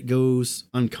 that it goes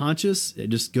unconscious. It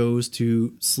just goes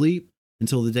to sleep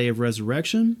until the day of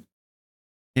resurrection.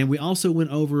 And we also went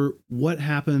over what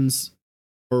happens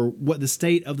or what the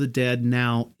state of the dead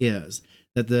now is.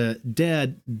 That the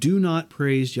dead do not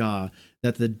praise Yah,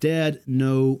 that the dead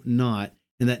know not,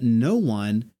 and that no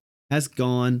one has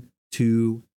gone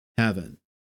to heaven.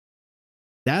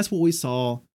 That's what we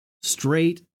saw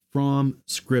straight from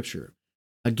Scripture.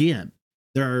 Again,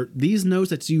 there are these notes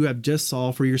that you have just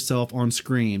saw for yourself on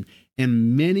screen,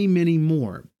 and many, many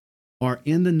more are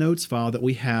in the notes file that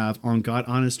we have on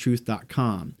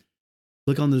GodHonestTruth.com.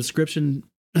 Click on the description,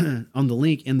 on the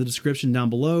link in the description down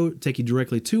below, take you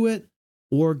directly to it,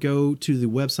 or go to the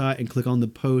website and click on the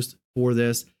post for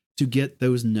this to get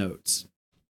those notes.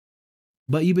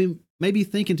 But you may be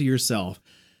thinking to yourself,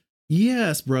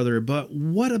 yes, brother, but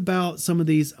what about some of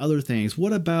these other things?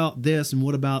 What about this and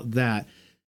what about that?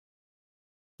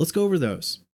 Let's go over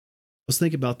those. Let's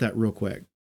think about that real quick.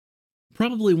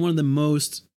 Probably one of the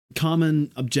most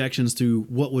common objections to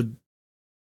what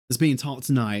is being taught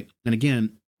tonight, and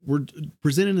again, we're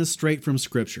presenting this straight from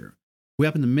Scripture. If we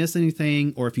happen to miss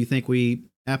anything, or if you think we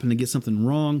happen to get something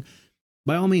wrong,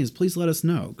 by all means, please let us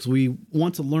know, because we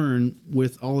want to learn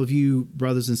with all of you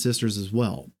brothers and sisters as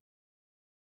well.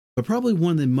 But probably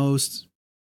one of the most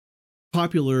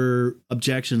popular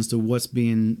objections to what's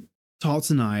being taught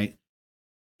tonight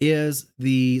is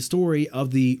the story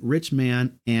of the rich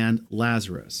man and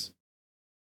Lazarus.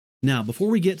 Now, before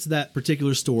we get to that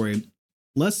particular story,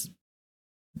 let's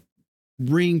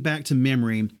bring back to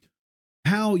memory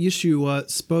how Yeshua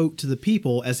spoke to the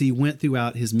people as he went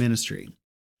throughout his ministry.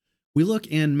 We look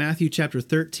in Matthew chapter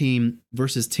 13,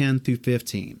 verses 10 through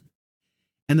 15.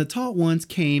 And the taught ones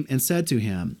came and said to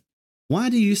him, "Why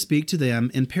do you speak to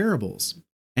them in parables?"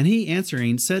 And he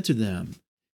answering said to them,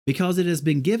 "Because it has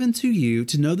been given to you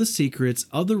to know the secrets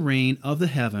of the reign of the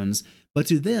heavens, but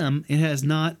to them it has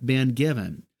not been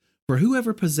given. For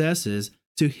whoever possesses,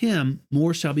 to him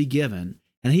more shall be given,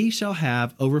 and he shall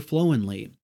have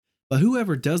overflowingly. But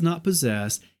whoever does not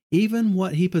possess, even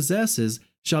what he possesses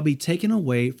shall be taken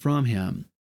away from him.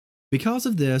 Because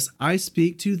of this I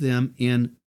speak to them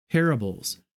in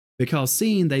parables, because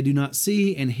seeing they do not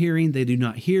see, and hearing they do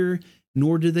not hear,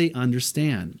 nor do they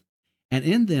understand. And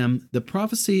in them the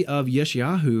prophecy of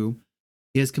Yeshayahu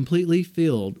is completely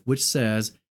filled, which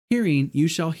says, Hearing you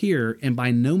shall hear, and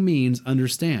by no means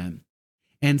understand.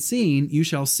 And seeing you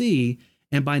shall see,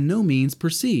 and by no means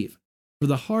perceive. For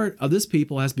the heart of this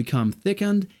people has become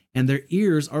thickened, and their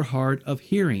ears are hard of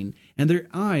hearing, and their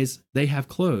eyes they have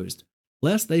closed,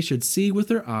 lest they should see with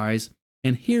their eyes,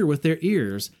 and hear with their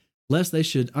ears, lest they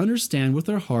should understand with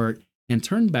their heart, and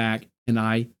turn back, and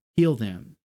I heal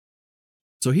them."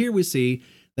 So here we see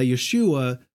that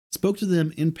Yeshua spoke to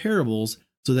them in parables,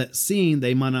 so that seeing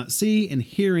they might not see, and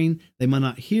hearing they might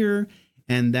not hear,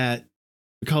 and that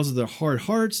because of their hard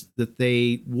hearts, that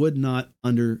they would not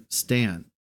understand.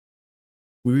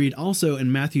 We read also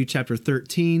in Matthew chapter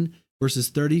 13, verses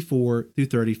 34 through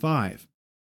 35.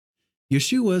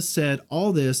 Yeshua said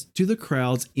all this to the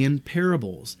crowds in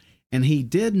parables, and he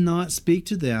did not speak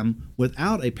to them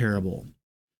without a parable,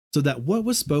 so that what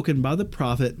was spoken by the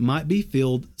prophet might be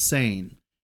filled, saying,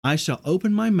 I shall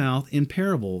open my mouth in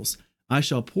parables, I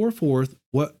shall pour forth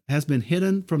what has been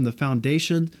hidden from the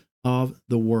foundation of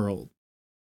the world.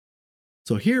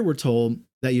 So here we're told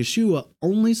that Yeshua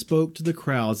only spoke to the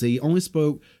crowds. He only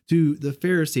spoke to the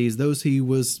Pharisees, those he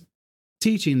was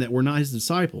teaching that were not his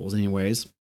disciples anyways.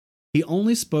 He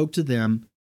only spoke to them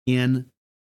in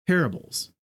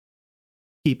parables.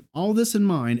 Keep all this in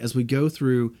mind as we go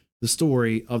through the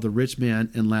story of the rich man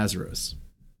and Lazarus.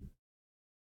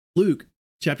 Luke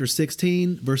chapter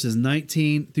 16, verses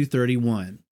 19 through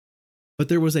 31. But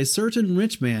there was a certain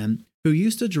rich man who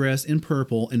used to dress in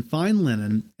purple and fine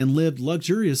linen, and lived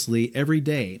luxuriously every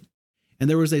day. And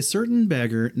there was a certain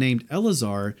beggar named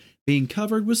Eleazar, being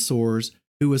covered with sores,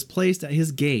 who was placed at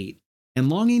his gate, and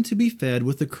longing to be fed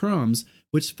with the crumbs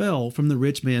which fell from the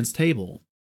rich man's table.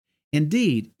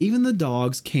 Indeed, even the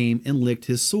dogs came and licked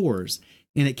his sores.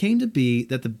 And it came to be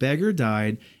that the beggar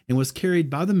died, and was carried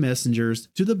by the messengers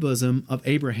to the bosom of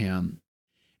Abraham.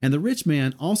 And the rich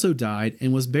man also died,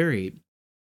 and was buried.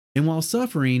 And while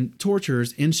suffering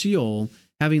tortures in Sheol,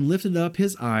 having lifted up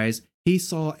his eyes, he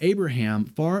saw Abraham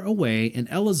far away, and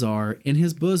Eleazar in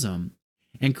his bosom.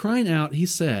 And crying out, he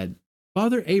said,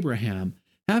 Father Abraham,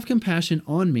 have compassion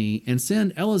on me, and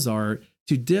send Eleazar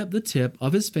to dip the tip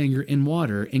of his finger in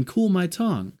water, and cool my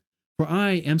tongue, for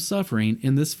I am suffering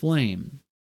in this flame.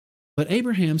 But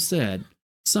Abraham said,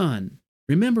 Son,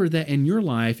 remember that in your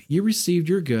life you received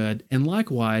your good, and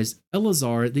likewise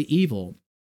Eleazar the evil.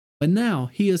 But now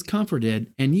he is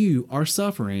comforted, and you are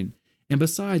suffering. And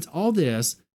besides all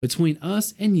this, between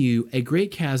us and you a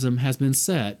great chasm has been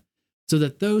set, so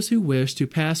that those who wish to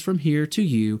pass from here to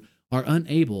you are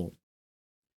unable,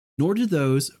 nor do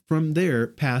those from there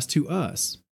pass to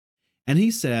us. And he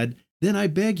said, Then I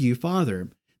beg you, Father,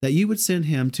 that you would send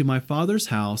him to my father's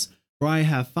house, for I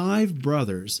have 5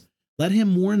 brothers. Let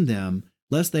him warn them,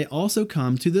 lest they also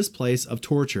come to this place of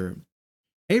torture.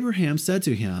 Abraham said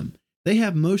to him, They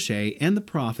have Moshe and the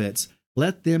prophets,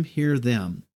 let them hear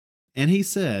them. And he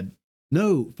said,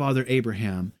 No, Father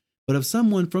Abraham, but if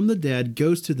someone from the dead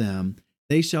goes to them,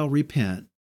 they shall repent.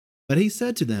 But he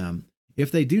said to them,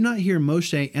 If they do not hear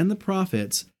Moshe and the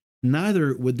prophets,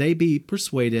 neither would they be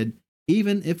persuaded,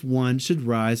 even if one should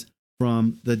rise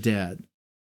from the dead.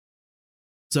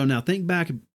 So now think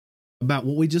back about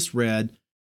what we just read,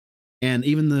 and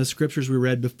even the scriptures we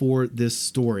read before this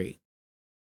story.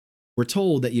 We're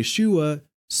told that Yeshua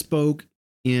spoke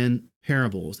in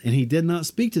parables, and he did not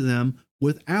speak to them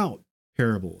without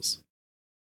parables.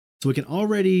 So we can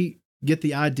already get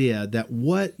the idea that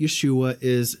what Yeshua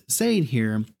is saying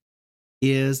here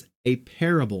is a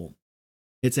parable.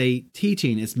 It's a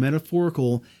teaching, it's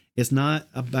metaphorical, it's not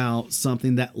about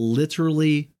something that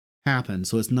literally happened.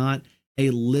 So it's not a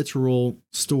literal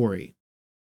story.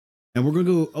 And we're going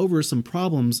to go over some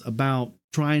problems about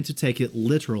trying to take it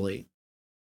literally.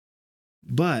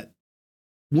 But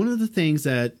one of the things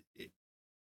that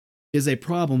is a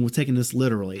problem with taking this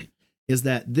literally is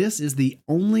that this is the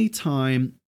only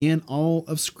time in all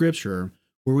of Scripture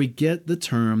where we get the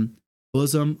term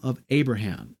bosom of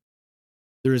Abraham.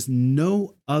 There is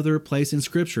no other place in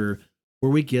Scripture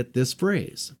where we get this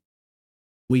phrase.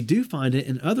 We do find it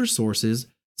in other sources,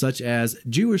 such as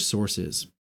Jewish sources.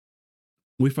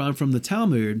 We find from the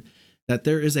Talmud that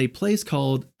there is a place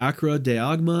called Akra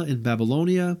Deagma in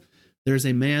Babylonia. There's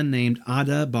a man named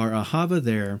Ada bar Ahava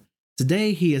there.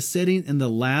 Today he is sitting in the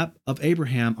lap of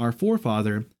Abraham, our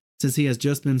forefather, since he has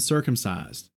just been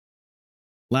circumcised.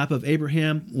 Lap of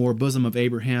Abraham or bosom of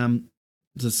Abraham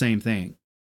is the same thing.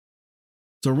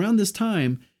 So around this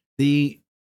time, the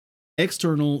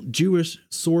external Jewish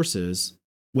sources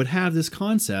would have this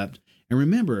concept. And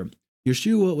remember,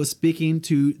 Yeshua was speaking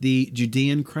to the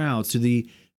Judean crowds, to the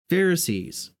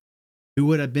Pharisees, who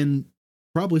would have been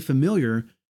probably familiar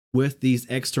with these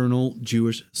external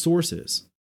Jewish sources.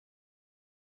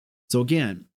 So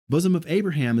again, bosom of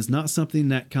Abraham is not something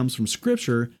that comes from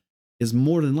Scripture, is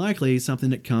more than likely something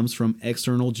that comes from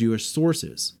external Jewish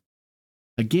sources.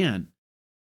 Again,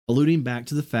 alluding back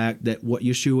to the fact that what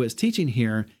Yeshua is teaching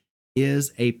here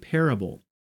is a parable.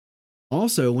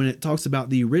 Also, when it talks about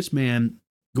the rich man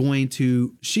going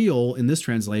to Sheol in this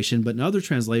translation, but in other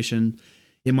translation,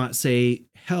 it might say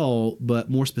hell, but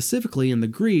more specifically in the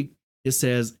Greek, it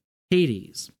says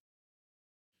Hades.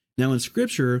 Now in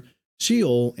Scripture,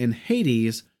 Sheol and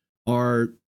Hades are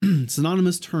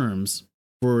synonymous terms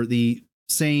for the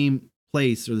same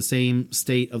place or the same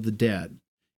state of the dead.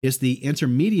 It's the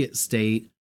intermediate state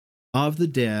of the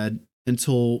dead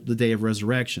until the day of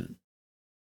resurrection.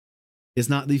 It's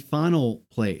not the final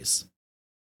place.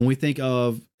 When we think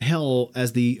of hell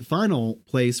as the final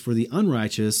place for the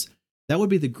unrighteous, that would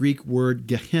be the Greek word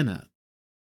Gehenna.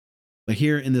 But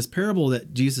here in this parable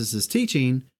that Jesus is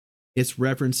teaching, it's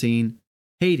referencing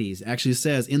Hades. It actually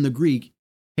says in the Greek,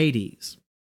 Hades.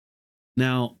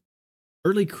 Now,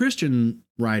 early Christian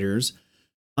writers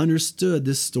understood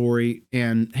this story,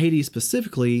 and Hades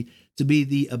specifically, to be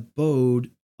the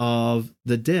abode of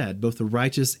the dead, both the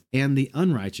righteous and the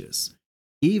unrighteous,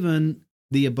 even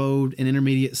the abode and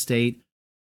intermediate state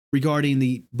regarding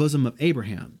the bosom of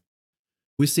Abraham.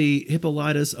 We see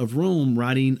Hippolytus of Rome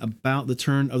writing about the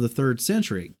turn of the 3rd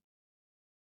century.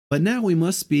 But now we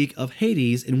must speak of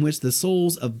Hades, in which the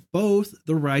souls of both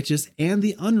the righteous and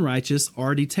the unrighteous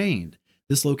are detained.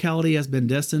 This locality has been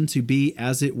destined to be,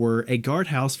 as it were, a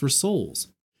guardhouse for souls.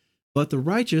 But the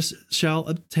righteous shall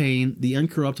obtain the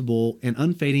uncorruptible and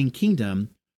unfading kingdom,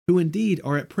 who indeed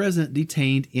are at present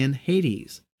detained in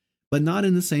Hades, but not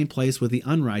in the same place with the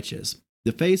unrighteous.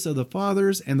 The face of the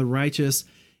fathers and the righteous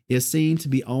is seen to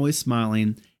be always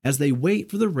smiling, as they wait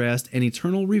for the rest and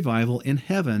eternal revival in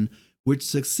heaven, which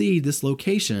succeed this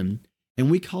location,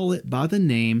 and we call it by the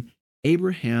name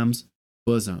Abraham's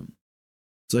bosom.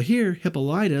 So here,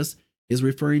 Hippolytus is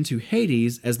referring to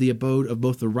Hades as the abode of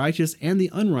both the righteous and the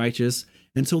unrighteous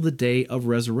until the day of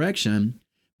resurrection,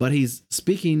 but he's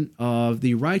speaking of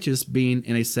the righteous being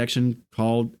in a section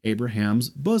called Abraham's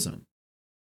bosom.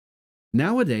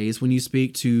 Nowadays, when you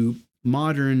speak to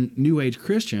modern New Age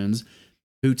Christians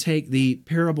who take the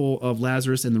parable of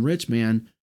Lazarus and the rich man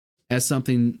as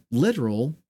something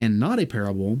literal and not a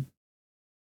parable,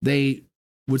 they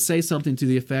would say something to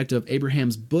the effect of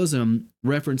Abraham's bosom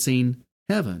referencing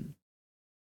heaven,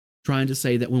 trying to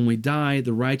say that when we die,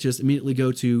 the righteous immediately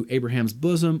go to Abraham's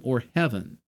bosom or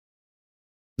heaven.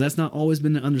 That's not always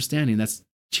been the understanding. That's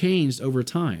changed over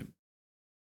time.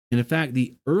 And in fact,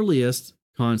 the earliest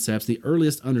concepts, the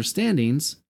earliest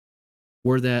understandings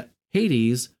were that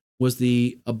Hades was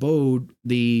the abode,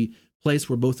 the place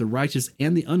where both the righteous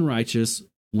and the unrighteous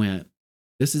went.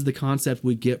 This is the concept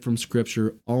we get from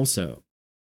Scripture also.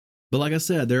 But like I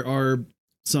said, there are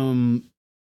some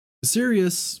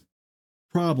serious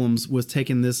problems with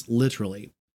taking this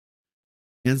literally.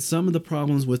 And some of the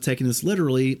problems with taking this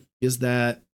literally is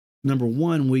that, number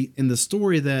one, in the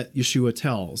story that Yeshua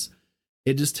tells,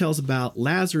 it just tells about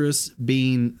Lazarus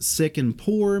being sick and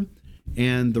poor,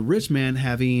 and the rich man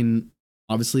having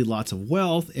obviously lots of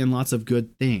wealth and lots of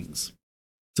good things.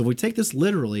 So if we take this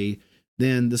literally,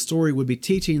 then the story would be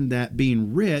teaching that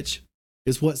being rich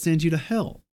is what sends you to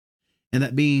hell, and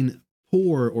that being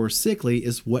poor or sickly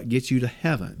is what gets you to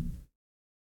heaven.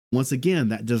 Once again,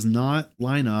 that does not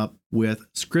line up with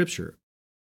Scripture.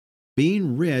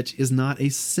 Being rich is not a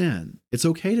sin. It's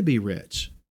okay to be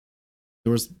rich.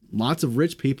 There was lots of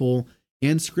rich people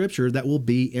in Scripture that will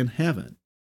be in heaven.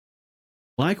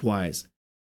 Likewise,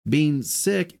 being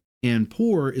sick and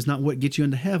poor is not what gets you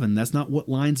into heaven. That's not what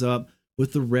lines up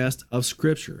with the rest of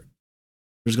Scripture.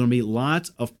 There's going to be lots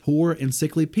of poor and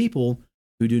sickly people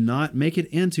who do not make it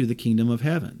into the kingdom of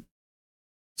heaven.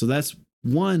 So that's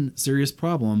one serious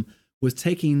problem with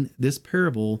taking this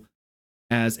parable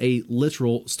as a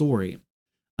literal story.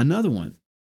 Another one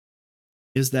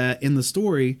is that in the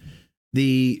story,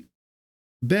 the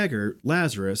beggar,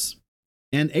 Lazarus,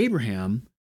 and Abraham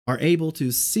are able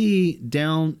to see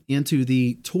down into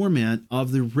the torment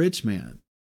of the rich man.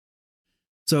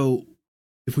 So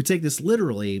if we take this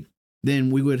literally,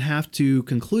 then we would have to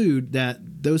conclude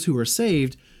that those who are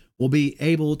saved will be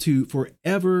able to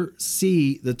forever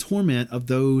see the torment of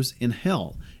those in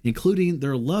hell, including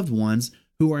their loved ones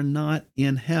who are not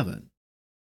in heaven.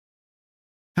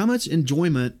 How much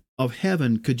enjoyment of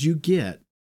heaven could you get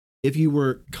if you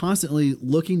were constantly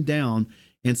looking down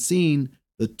and seeing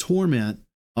the torment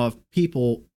of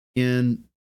people in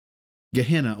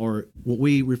Gehenna, or what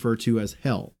we refer to as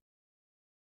hell?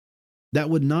 That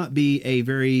would not be a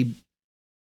very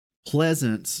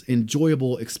pleasant,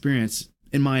 enjoyable experience,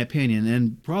 in my opinion,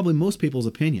 and probably most people's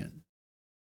opinion,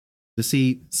 to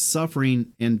see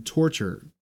suffering and torture.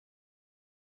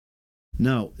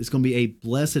 No, it's going to be a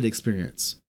blessed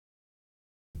experience.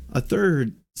 A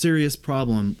third serious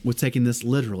problem with taking this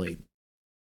literally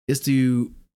is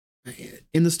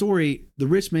in the story, the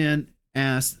rich man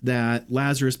asked that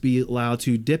Lazarus be allowed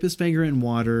to dip his finger in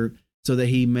water so that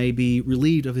he may be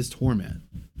relieved of his torment.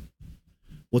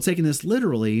 Well, taking this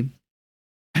literally,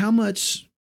 how much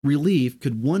relief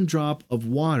could one drop of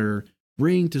water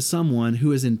bring to someone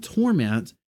who is in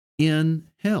torment in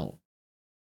hell,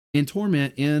 in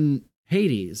torment in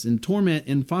Hades, in torment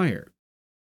in fire?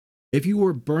 If you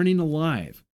were burning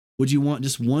alive, would you want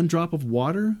just one drop of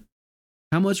water?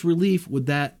 How much relief would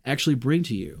that actually bring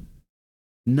to you?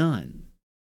 None.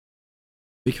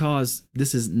 Because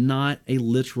this is not a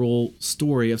literal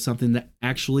story of something that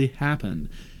actually happened.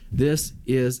 This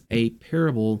is a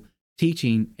parable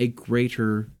teaching a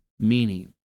greater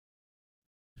meaning.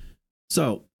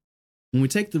 So, when we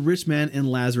take the rich man and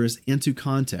Lazarus into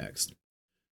context,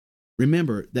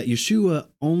 remember that Yeshua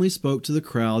only spoke to the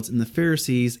crowds and the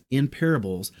Pharisees in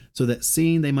parables, so that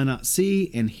seeing they might not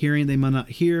see and hearing they might not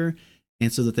hear,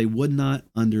 and so that they would not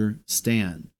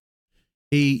understand.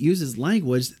 He uses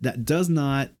language that does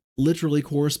not literally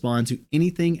correspond to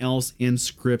anything else in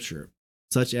Scripture,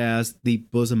 such as the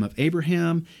bosom of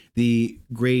Abraham, the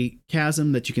great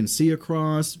chasm that you can see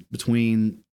across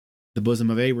between the bosom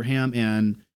of Abraham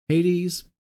and Hades,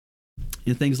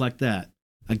 and things like that.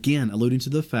 Again, alluding to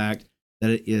the fact that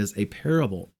it is a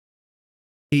parable.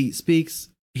 He speaks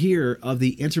here of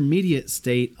the intermediate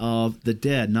state of the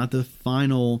dead, not the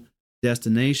final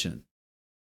destination.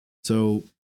 So,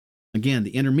 again,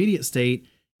 the intermediate state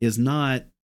is not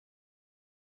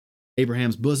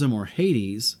Abraham's bosom or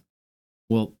Hades.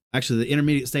 Well, actually, the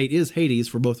intermediate state is Hades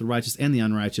for both the righteous and the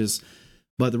unrighteous,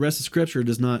 but the rest of Scripture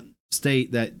does not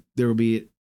state that there will be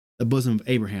a bosom of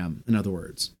Abraham, in other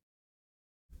words.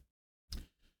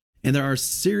 And there are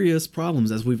serious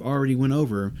problems, as we've already went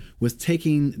over, with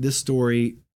taking this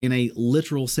story in a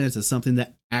literal sense as something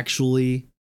that actually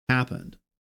happened.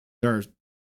 There are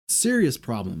serious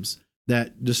problems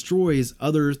that destroys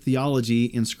other theology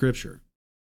in Scripture.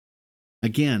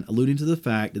 Again, alluding to the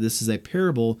fact that this is a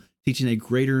parable teaching a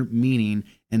greater meaning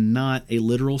and not a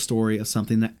literal story of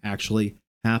something that actually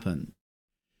happened.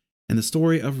 And the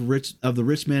story of the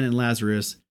rich man and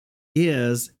Lazarus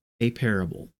is a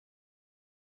parable.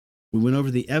 We went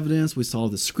over the evidence, we saw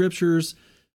the scriptures.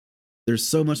 There's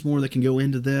so much more that can go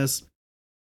into this.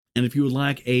 And if you would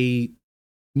like a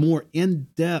more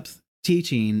in-depth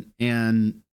teaching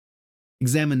and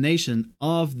examination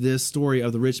of this story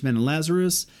of the rich man and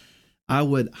Lazarus, I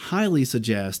would highly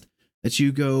suggest that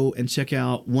you go and check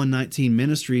out 119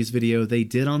 Ministries video they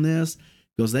did on this,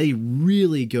 because they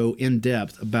really go in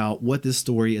depth about what this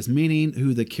story is meaning,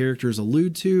 who the characters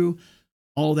allude to,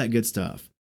 all that good stuff.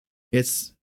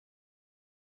 It's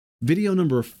video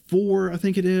number 4, I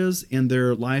think it is, in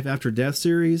their Life After Death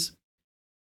series.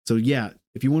 So yeah,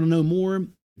 if you want to know more,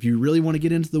 if you really want to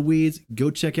get into the weeds,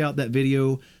 go check out that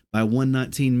video by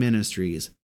 119 Ministries.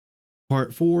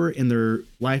 Part 4 in their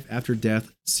Life After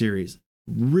Death series.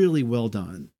 Really well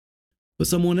done. But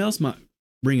someone else might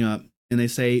bring up and they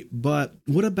say, but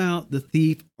what about the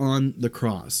thief on the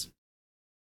cross?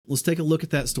 Let's take a look at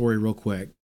that story real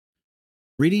quick.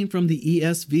 Reading from the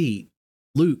ESV,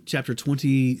 Luke chapter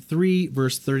 23,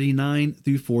 verse 39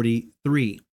 through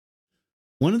 43.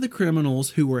 One of the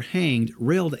criminals who were hanged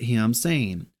railed at him,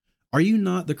 saying, "Are you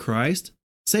not the Christ?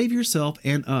 Save yourself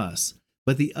and us."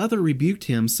 But the other rebuked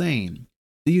him, saying,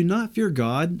 "Do you not fear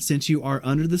God, since you are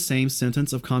under the same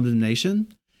sentence of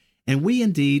condemnation? And we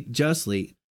indeed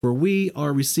justly, for we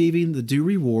are receiving the due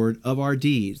reward of our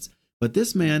deeds. But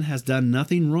this man has done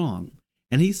nothing wrong."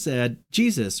 And he said,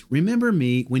 "Jesus, remember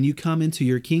me when you come into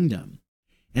your kingdom."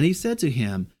 And he said to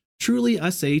him, "Truly I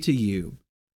say to you,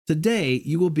 today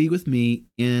you will be with me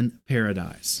in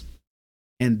paradise."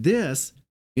 And this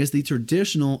is the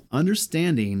traditional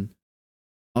understanding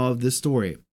of this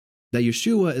story, that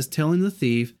Yeshua is telling the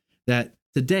thief that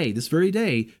today, this very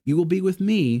day, you will be with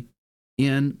me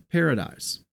in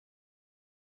paradise.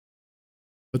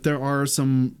 But there are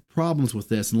some problems with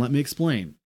this, and let me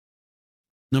explain.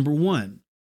 Number one,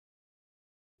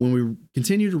 when we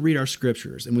continue to read our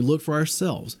scriptures and we look for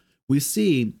ourselves, we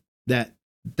see that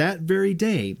that very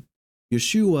day,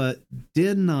 Yeshua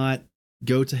did not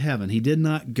go to heaven. He did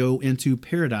not go into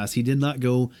paradise. He did not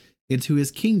go into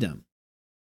his kingdom,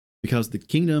 because the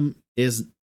kingdom is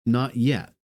not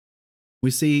yet.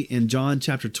 We see in John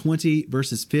chapter 20,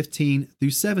 verses 15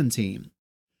 through 17.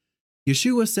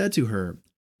 Yeshua said to her,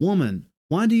 "Woman,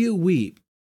 why do you weep?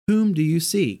 Whom do you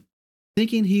seek?"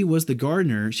 Thinking he was the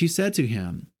gardener, she said to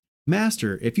him,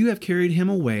 "Master, if you have carried him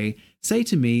away, say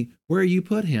to me where you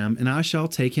put him, and I shall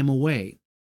take him away."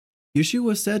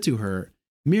 Yeshua said to her,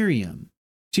 "Miriam."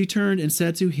 She turned and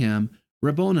said to him,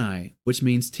 "Rabboni," which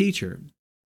means teacher.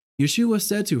 Yeshua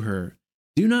said to her,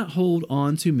 "Do not hold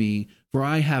on to me, for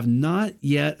I have not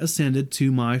yet ascended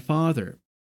to my Father.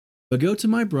 But go to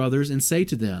my brothers and say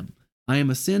to them, I am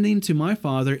ascending to my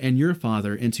Father and your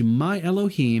Father, and to my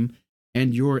Elohim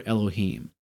and your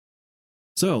Elohim."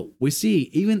 So we see,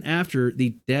 even after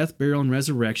the death, burial, and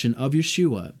resurrection of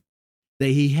Yeshua, that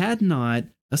he had not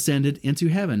ascended into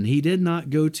heaven. He did not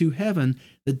go to heaven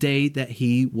the day that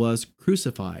he was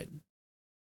crucified.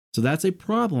 So that's a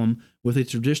problem with a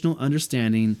traditional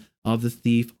understanding of the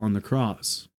thief on the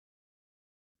cross.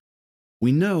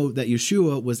 We know that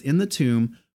Yeshua was in the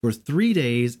tomb for 3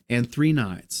 days and 3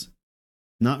 nights.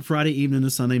 Not Friday evening to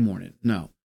Sunday morning.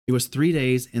 No, it was 3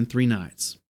 days and 3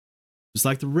 nights. Just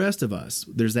like the rest of us,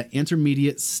 there's that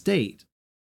intermediate state.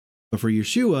 But for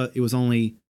Yeshua, it was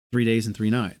only 3 days and 3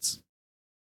 nights.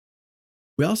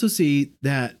 We also see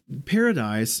that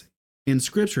paradise in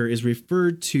Scripture is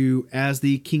referred to as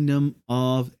the kingdom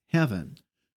of heaven.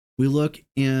 We look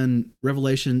in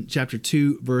Revelation chapter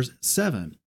 2, verse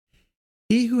 7.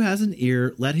 "He who has an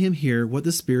ear, let him hear what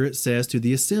the Spirit says to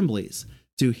the assemblies.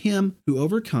 To him who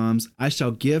overcomes, I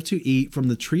shall give to eat from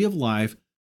the tree of life,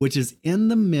 which is in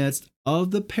the midst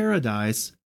of the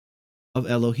paradise of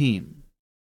Elohim."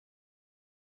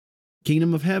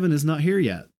 Kingdom of heaven is not here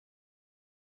yet.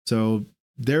 So,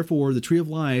 therefore, the tree of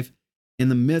life in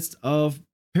the midst of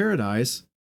paradise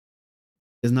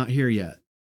is not here yet.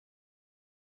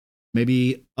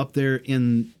 Maybe up there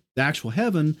in the actual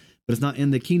heaven, but it's not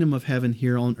in the kingdom of heaven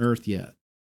here on earth yet.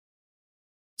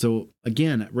 So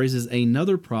again, it raises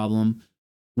another problem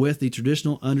with the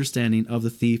traditional understanding of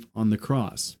the thief on the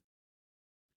cross.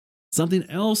 Something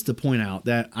else to point out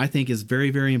that I think is very,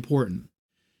 very important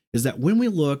is that when we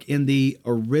look in the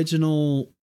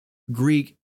original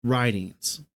Greek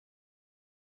writings,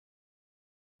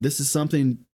 this is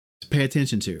something to pay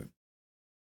attention to.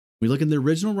 We look in the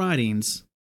original writings.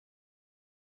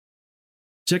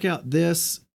 Check out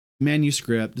this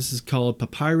manuscript. This is called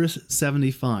Papyrus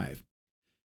 75.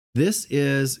 This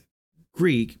is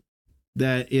Greek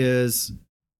that is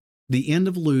the end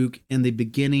of Luke and the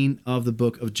beginning of the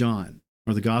book of John,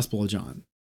 or the Gospel of John.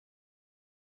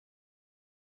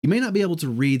 You may not be able to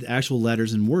read the actual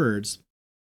letters and words,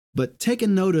 but take a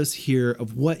notice here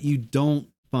of what you don't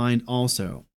find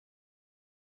also.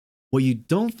 What you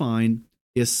don't find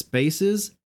is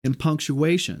spaces and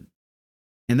punctuation.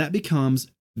 And that becomes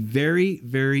very,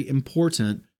 very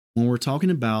important when we're talking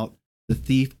about the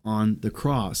thief on the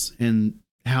cross and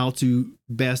how to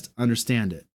best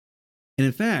understand it. And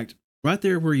in fact, right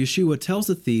there where Yeshua tells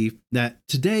the thief that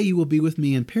today you will be with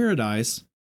me in paradise,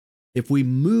 if we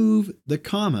move the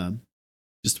comma,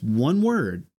 just one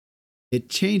word, it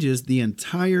changes the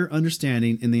entire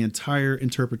understanding and the entire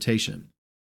interpretation.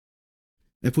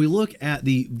 If we look at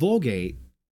the Vulgate,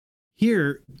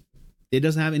 here it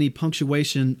doesn't have any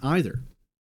punctuation either.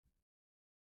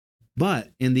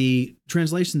 But in the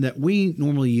translation that we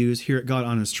normally use here at God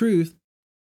Honest Truth,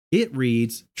 it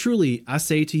reads, "Truly I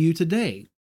say to you today,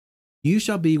 you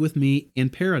shall be with me in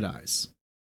paradise."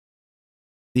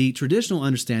 The traditional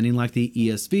understanding, like the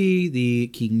ESV, the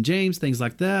King James, things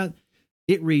like that,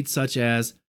 it reads such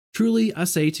as, "Truly I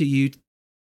say to you,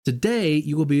 today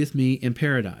you will be with me in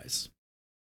paradise."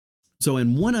 So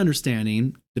in one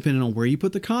understanding, depending on where you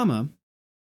put the comma,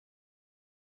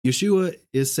 Yeshua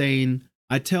is saying,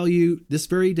 I tell you, this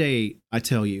very day, I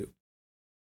tell you,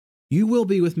 you will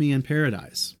be with me in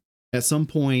paradise at some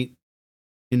point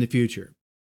in the future.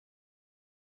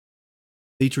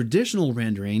 The traditional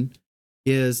rendering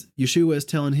is Yeshua is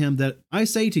telling him that I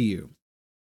say to you,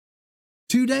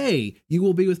 today you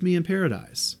will be with me in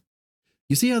paradise.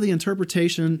 You see how the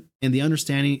interpretation and the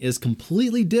understanding is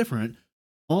completely different,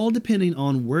 all depending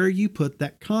on where you put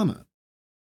that comma.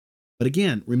 But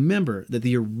again, remember that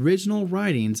the original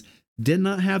writings did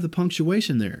not have the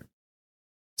punctuation there.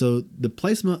 So the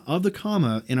placement of the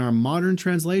comma in our modern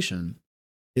translation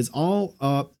is all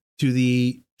up to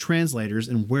the translators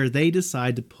and where they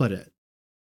decide to put it.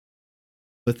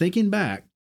 But thinking back,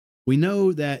 we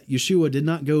know that Yeshua did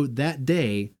not go that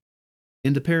day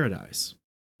into paradise.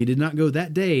 He did not go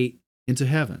that day into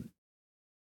heaven.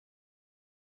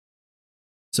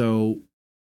 So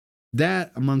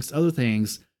that, amongst other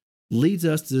things, leads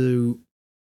us to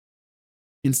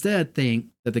instead think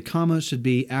that the comma should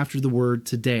be after the word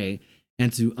today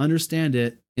and to understand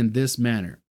it in this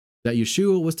manner, that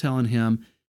Yeshua was telling him,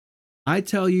 I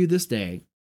tell you this day,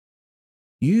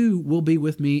 you will be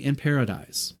with me in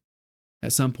paradise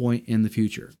at some point in the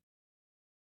future.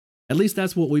 At least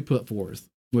that's what we put forth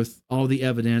with all the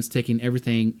evidence, taking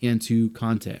everything into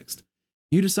context.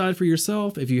 You decide for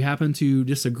yourself. If you happen to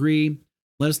disagree,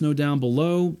 let us know down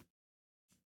below.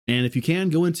 And if you can,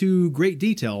 go into great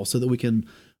detail so that we can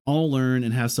all learn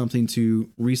and have something to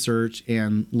research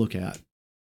and look at.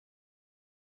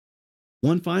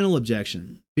 One final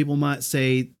objection. People might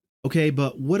say, okay,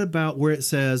 but what about where it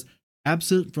says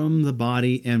absent from the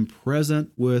body and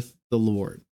present with the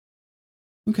Lord?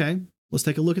 Okay, let's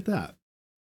take a look at that.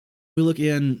 We look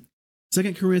in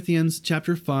 2 Corinthians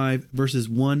chapter 5, verses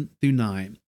 1 through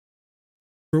 9.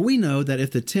 For we know that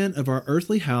if the tent of our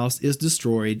earthly house is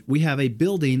destroyed, we have a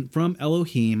building from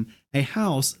Elohim, a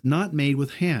house not made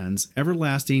with hands,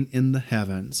 everlasting in the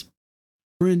heavens.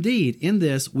 For indeed, in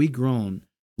this we groan,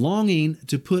 longing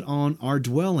to put on our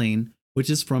dwelling, which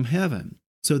is from heaven,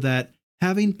 so that,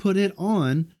 having put it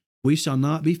on, we shall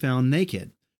not be found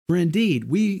naked. For indeed,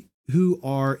 we who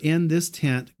are in this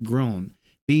tent groan,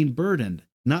 being burdened,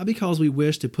 not because we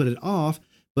wish to put it off,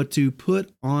 but to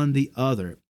put on the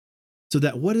other, so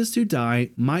that what is to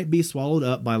die might be swallowed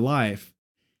up by life.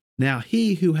 Now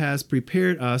he who has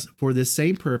prepared us for this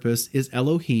same purpose is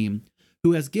Elohim,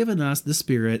 who has given us the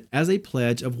Spirit as a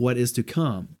pledge of what is to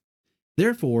come.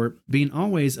 Therefore, being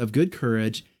always of good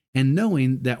courage, and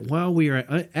knowing that while we are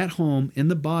at home in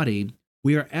the body,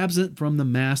 we are absent from the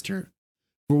Master.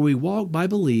 For we walk by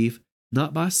belief,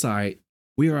 not by sight.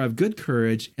 We are of good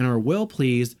courage and are well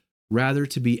pleased rather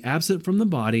to be absent from the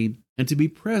body and to be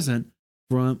present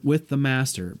with the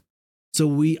Master. So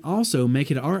we also make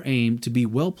it our aim to be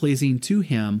well pleasing to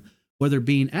him, whether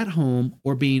being at home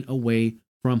or being away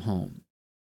from home.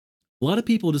 A lot of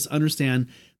people just understand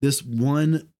this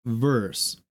one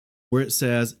verse where it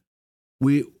says,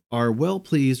 we are well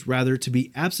pleased rather to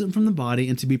be absent from the body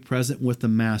and to be present with the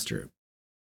Master.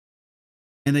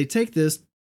 And they take this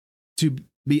to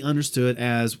be understood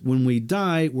as when we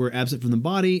die, we're absent from the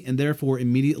body and therefore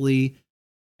immediately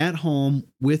at home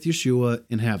with Yeshua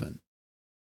in heaven.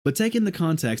 But take in the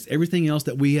context everything else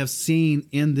that we have seen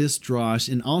in this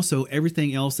drash and also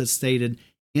everything else that's stated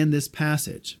in this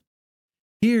passage.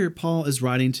 Here, Paul is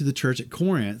writing to the church at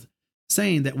Corinth,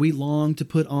 saying that we long to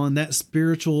put on that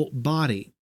spiritual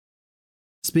body.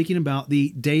 speaking about the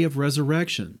day of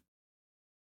resurrection.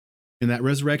 And that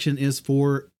resurrection is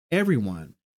for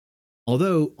everyone,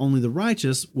 although only the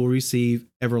righteous will receive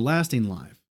everlasting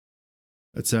life.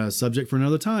 That's a subject for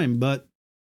another time, but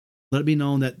let it be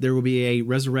known that there will be a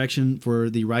resurrection for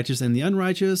the righteous and the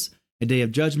unrighteous, a day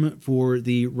of judgment for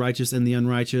the righteous and the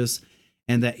unrighteous,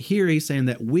 and that here he's saying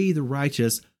that we, the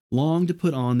righteous, long to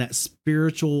put on that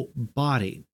spiritual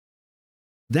body.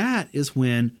 That is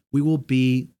when we will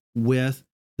be with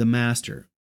the Master.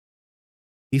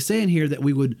 He's saying here that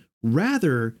we would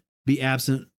rather be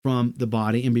absent from the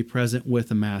body and be present with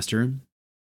the Master,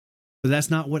 but that's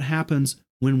not what happens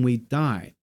when we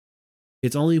die.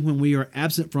 It's only when we are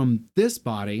absent from this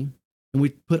body and we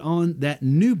put on that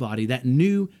new body, that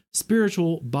new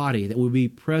spiritual body, that will be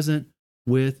present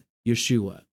with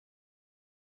Yeshua.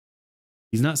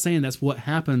 He's not saying that's what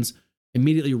happens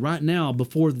immediately right now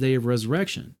before the day of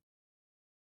resurrection.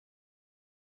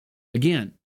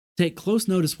 Again, take close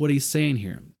notice what he's saying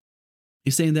here.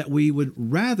 He's saying that we would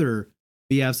rather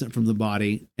be absent from the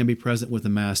body and be present with the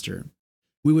Master.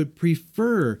 We would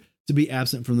prefer to be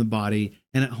absent from the body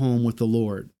and at home with the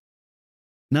Lord.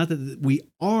 Not that we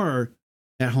are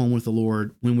at home with the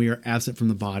Lord when we are absent from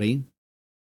the body,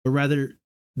 but rather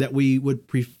that we would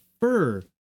prefer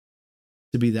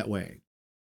to be that way.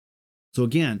 So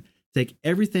again, take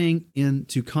everything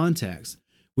into context.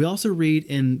 We also read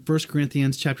in 1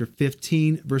 Corinthians chapter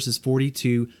 15, verses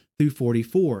 42 through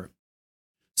 44.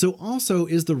 So also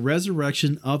is the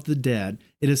resurrection of the dead.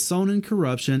 It is sown in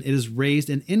corruption, it is raised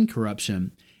in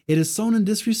incorruption. It is sown in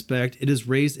disrespect, it is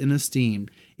raised in esteem.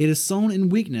 It is sown in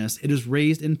weakness, it is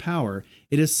raised in power.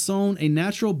 It is sown a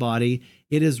natural body,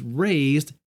 it is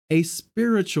raised a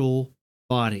spiritual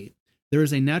body. There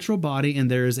is a natural body and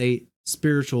there is a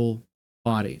spiritual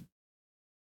body.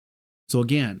 So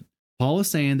again, Paul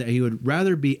is saying that he would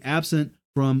rather be absent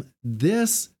from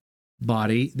this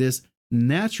body, this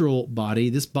natural body,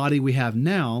 this body we have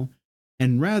now,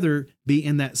 and rather be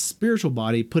in that spiritual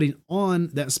body, putting on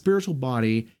that spiritual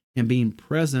body and being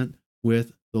present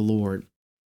with the Lord.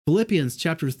 Philippians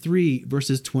chapter 3,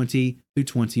 verses 20 through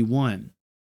 21.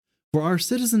 For our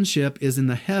citizenship is in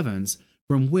the heavens,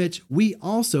 from which we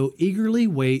also eagerly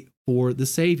wait for the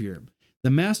Savior, the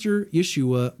Master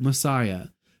Yeshua Messiah,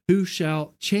 who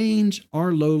shall change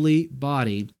our lowly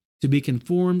body to be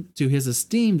conformed to his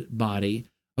esteemed body,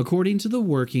 according to the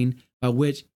working by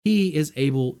which he is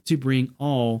able to bring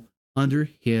all under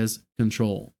his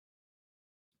control.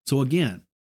 So again,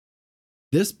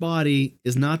 this body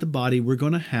is not the body we're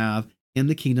going to have in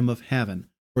the kingdom of heaven.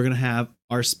 We're going to have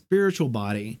our spiritual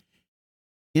body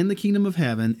in the kingdom of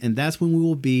heaven, and that's when we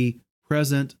will be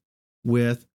present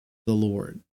with the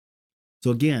Lord.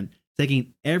 So again,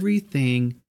 taking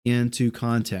everything into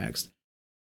context.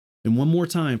 And one more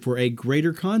time, for a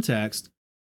greater context,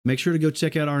 make sure to go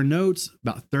check out our notes,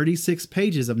 about 36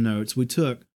 pages of notes we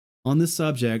took on this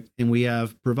subject, and we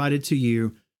have provided to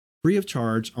you free of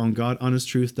charge on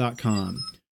GodHonestTruth.com.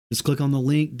 Just click on the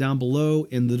link down below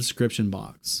in the description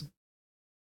box.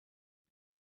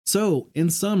 So, in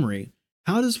summary,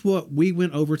 how does what we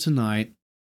went over tonight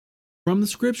from the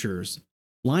scriptures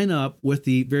line up with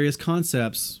the various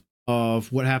concepts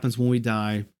of what happens when we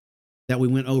die that we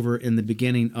went over in the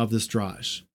beginning of this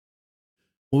drash?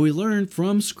 Well, we learned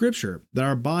from scripture that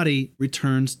our body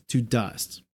returns to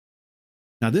dust.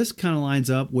 Now, this kind of lines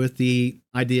up with the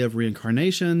idea of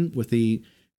reincarnation, with the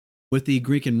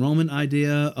Greek and Roman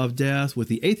idea of death, with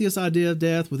the atheist idea of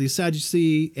death, with the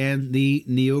Sadducee and the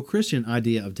Neo-Christian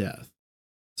idea of death.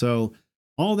 So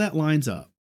all that lines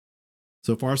up.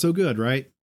 So far, so good,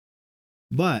 right?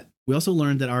 But we also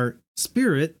learned that our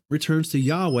spirit returns to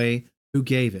Yahweh who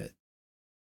gave it.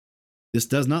 This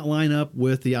does not line up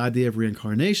with the idea of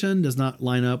reincarnation, does not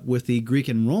line up with the Greek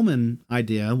and Roman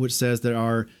idea, which says that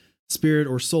our spirit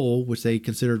or soul, which they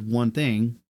considered one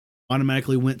thing,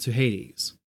 automatically went to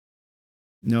Hades.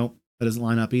 No, that doesn't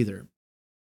line up either.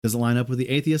 Doesn't line up with the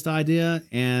atheist idea,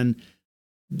 and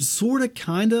sort of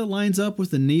kind of lines up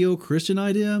with the Neo-Christian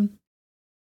idea,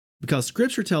 because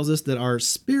scripture tells us that our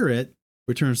spirit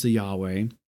returns to Yahweh,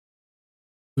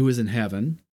 who is in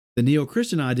heaven. The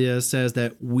Neo-Christian idea says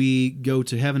that we go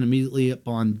to heaven immediately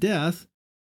upon death.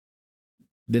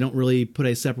 They don't really put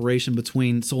a separation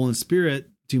between soul and spirit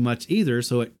too much either,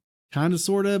 so it kind of,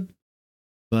 sort of,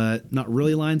 but not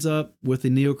really lines up with the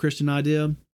Neo-Christian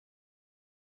idea.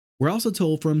 We're also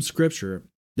told from scripture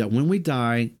that when we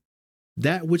die,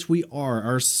 that which we are,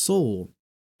 our soul,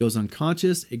 goes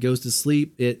unconscious, it goes to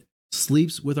sleep, it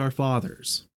sleeps with our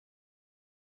fathers.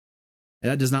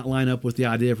 That does not line up with the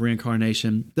idea of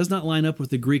reincarnation, does not line up with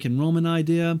the Greek and Roman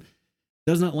idea,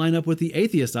 does not line up with the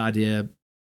atheist idea,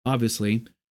 obviously,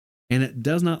 and it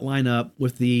does not line up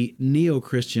with the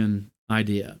neo-Christian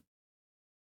idea.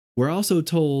 We're also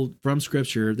told from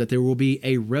Scripture that there will be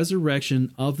a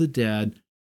resurrection of the dead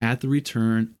at the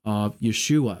return of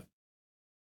Yeshua.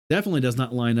 Definitely does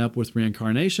not line up with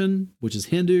reincarnation, which is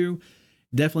Hindu.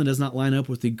 Definitely does not line up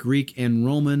with the Greek and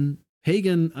Roman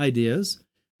pagan ideas.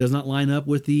 Does not line up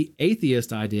with the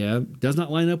atheist idea. Does not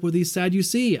line up with the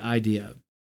Sadducee idea,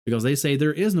 because they say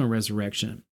there is no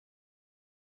resurrection.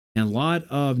 And a lot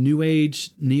of New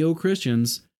Age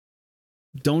neo-Christians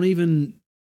don't even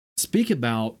speak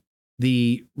about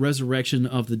the resurrection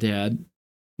of the dead,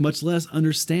 much less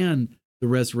understand the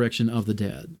resurrection of the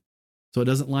dead. So it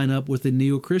doesn't line up with the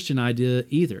neo-Christian idea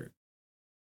either.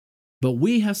 But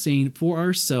we have seen for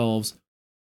ourselves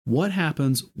what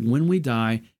happens when we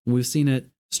die, and we've seen it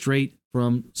straight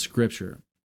from Scripture.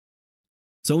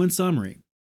 So in summary,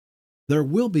 there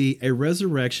will be a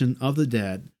resurrection of the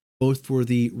dead, both for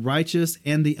the righteous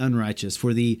and the unrighteous,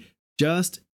 for the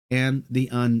just and the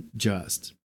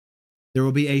unjust. There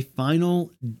will be a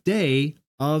final day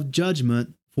of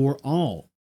judgment for all,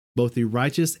 both the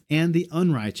righteous and the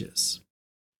unrighteous.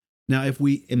 Now, if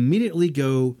we immediately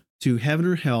go to heaven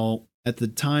or hell at the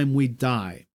time we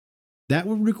die, that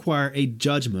would require a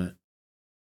judgment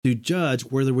to judge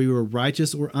whether we were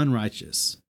righteous or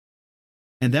unrighteous.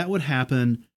 And that would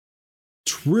happen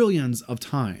trillions of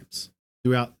times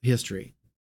throughout history.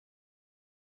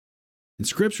 In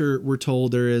Scripture, we're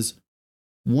told there is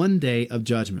one day of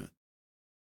judgment.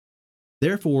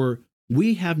 Therefore,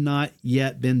 we have not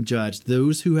yet been judged.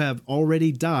 Those who have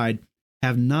already died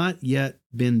have not yet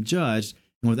been judged.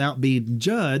 And without being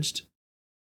judged,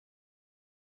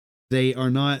 they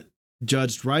are not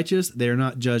judged righteous, they are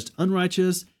not judged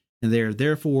unrighteous, and they are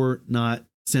therefore not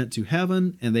sent to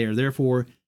heaven, and they are therefore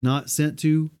not sent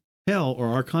to hell, or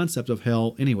our concept of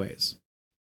hell anyways.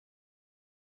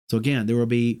 So again, there will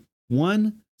be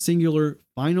one singular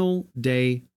final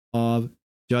day of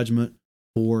judgment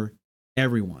for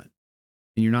everyone.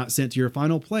 And you're not sent to your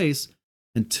final place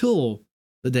until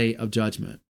the day of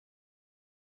judgment.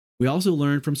 We also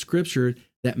learn from Scripture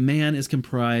that man is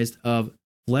comprised of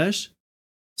flesh,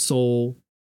 soul,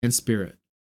 and spirit.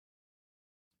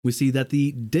 We see that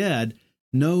the dead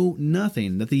know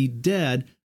nothing, that the dead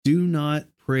do not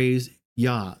praise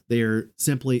Yah. They are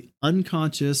simply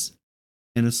unconscious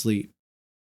and asleep.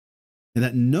 And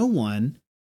that no one,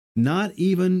 not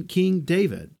even King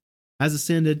David, has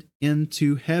ascended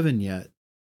into heaven yet,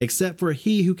 except for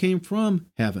he who came from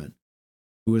heaven.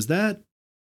 Who is that?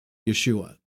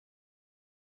 Yeshua.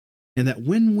 And that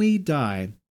when we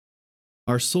die,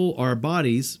 our soul, our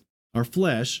bodies, our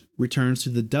flesh returns to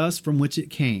the dust from which it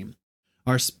came.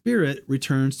 Our spirit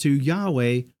returns to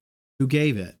Yahweh who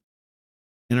gave it.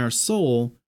 And our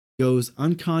soul goes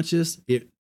unconscious, it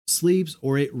sleeps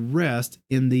or it rests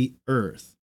in the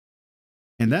earth.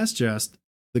 And that's just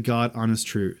the God honest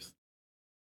truth.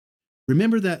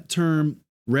 Remember that term,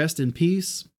 rest in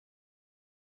peace?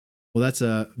 Well, that's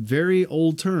a very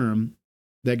old term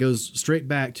that goes straight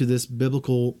back to this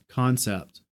biblical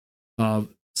concept of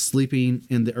sleeping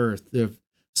in the earth, of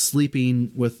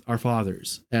sleeping with our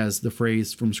fathers, as the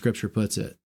phrase from Scripture puts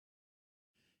it.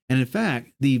 And in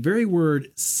fact, the very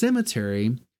word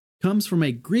cemetery comes from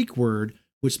a Greek word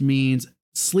which means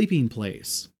sleeping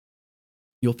place.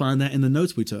 You'll find that in the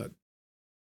notes we took.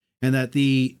 And that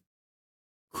the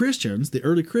Christians, the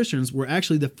early Christians, were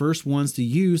actually the first ones to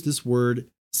use this word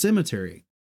cemetery,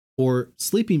 or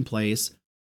sleeping place,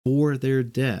 for their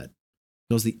dead.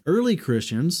 Because the early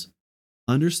Christians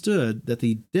understood that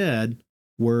the dead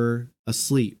were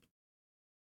asleep.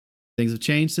 Things have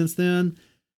changed since then.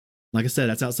 Like I said,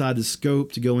 that's outside the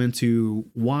scope to go into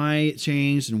why it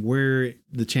changed and where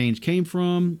the change came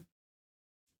from.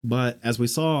 But as we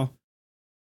saw,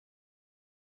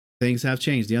 things have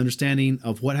changed. The understanding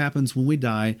of what happens when we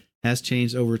die has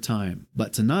changed over time.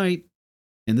 But tonight,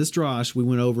 in this drosh, we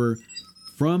went over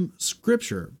from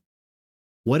Scripture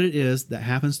what it is that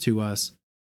happens to us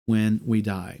when we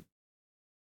die.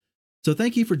 So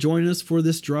thank you for joining us for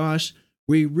this drosh.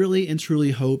 We really and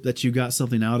truly hope that you got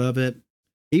something out of it.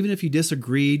 Even if you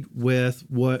disagreed with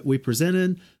what we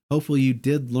presented, hopefully you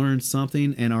did learn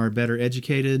something and are better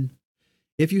educated.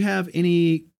 If you have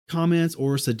any comments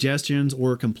or suggestions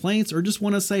or complaints, or just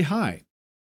want to say hi,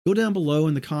 go down below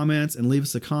in the comments and leave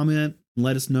us a comment and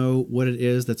let us know what it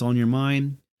is that's on your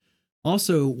mind.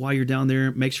 Also, while you're down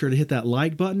there, make sure to hit that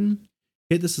like button,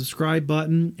 hit the subscribe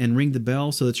button, and ring the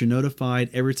bell so that you're notified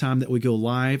every time that we go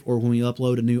live or when we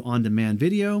upload a new on-demand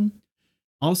video.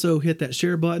 Also, hit that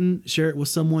share button, share it with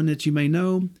someone that you may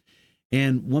know.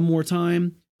 And one more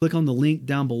time, click on the link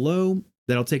down below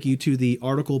That'll take you to the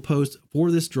article post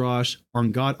for this drosh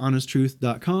on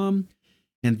godhonesttruth.com.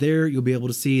 And there you'll be able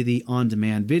to see the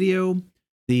on-demand video,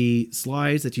 the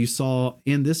slides that you saw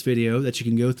in this video that you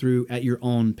can go through at your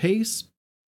own pace,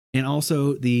 and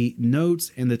also the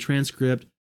notes and the transcript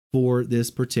for this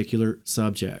particular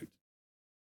subject.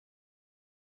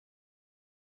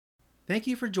 Thank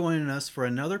you for joining us for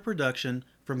another production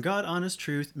from God Honest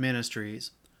Truth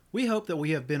Ministries. We hope that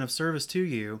we have been of service to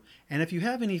you, and if you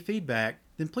have any feedback,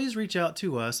 then please reach out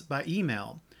to us by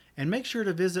email. And make sure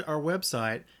to visit our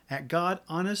website at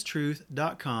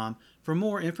godhonesttruth.com for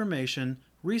more information,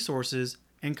 resources,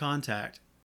 and contact.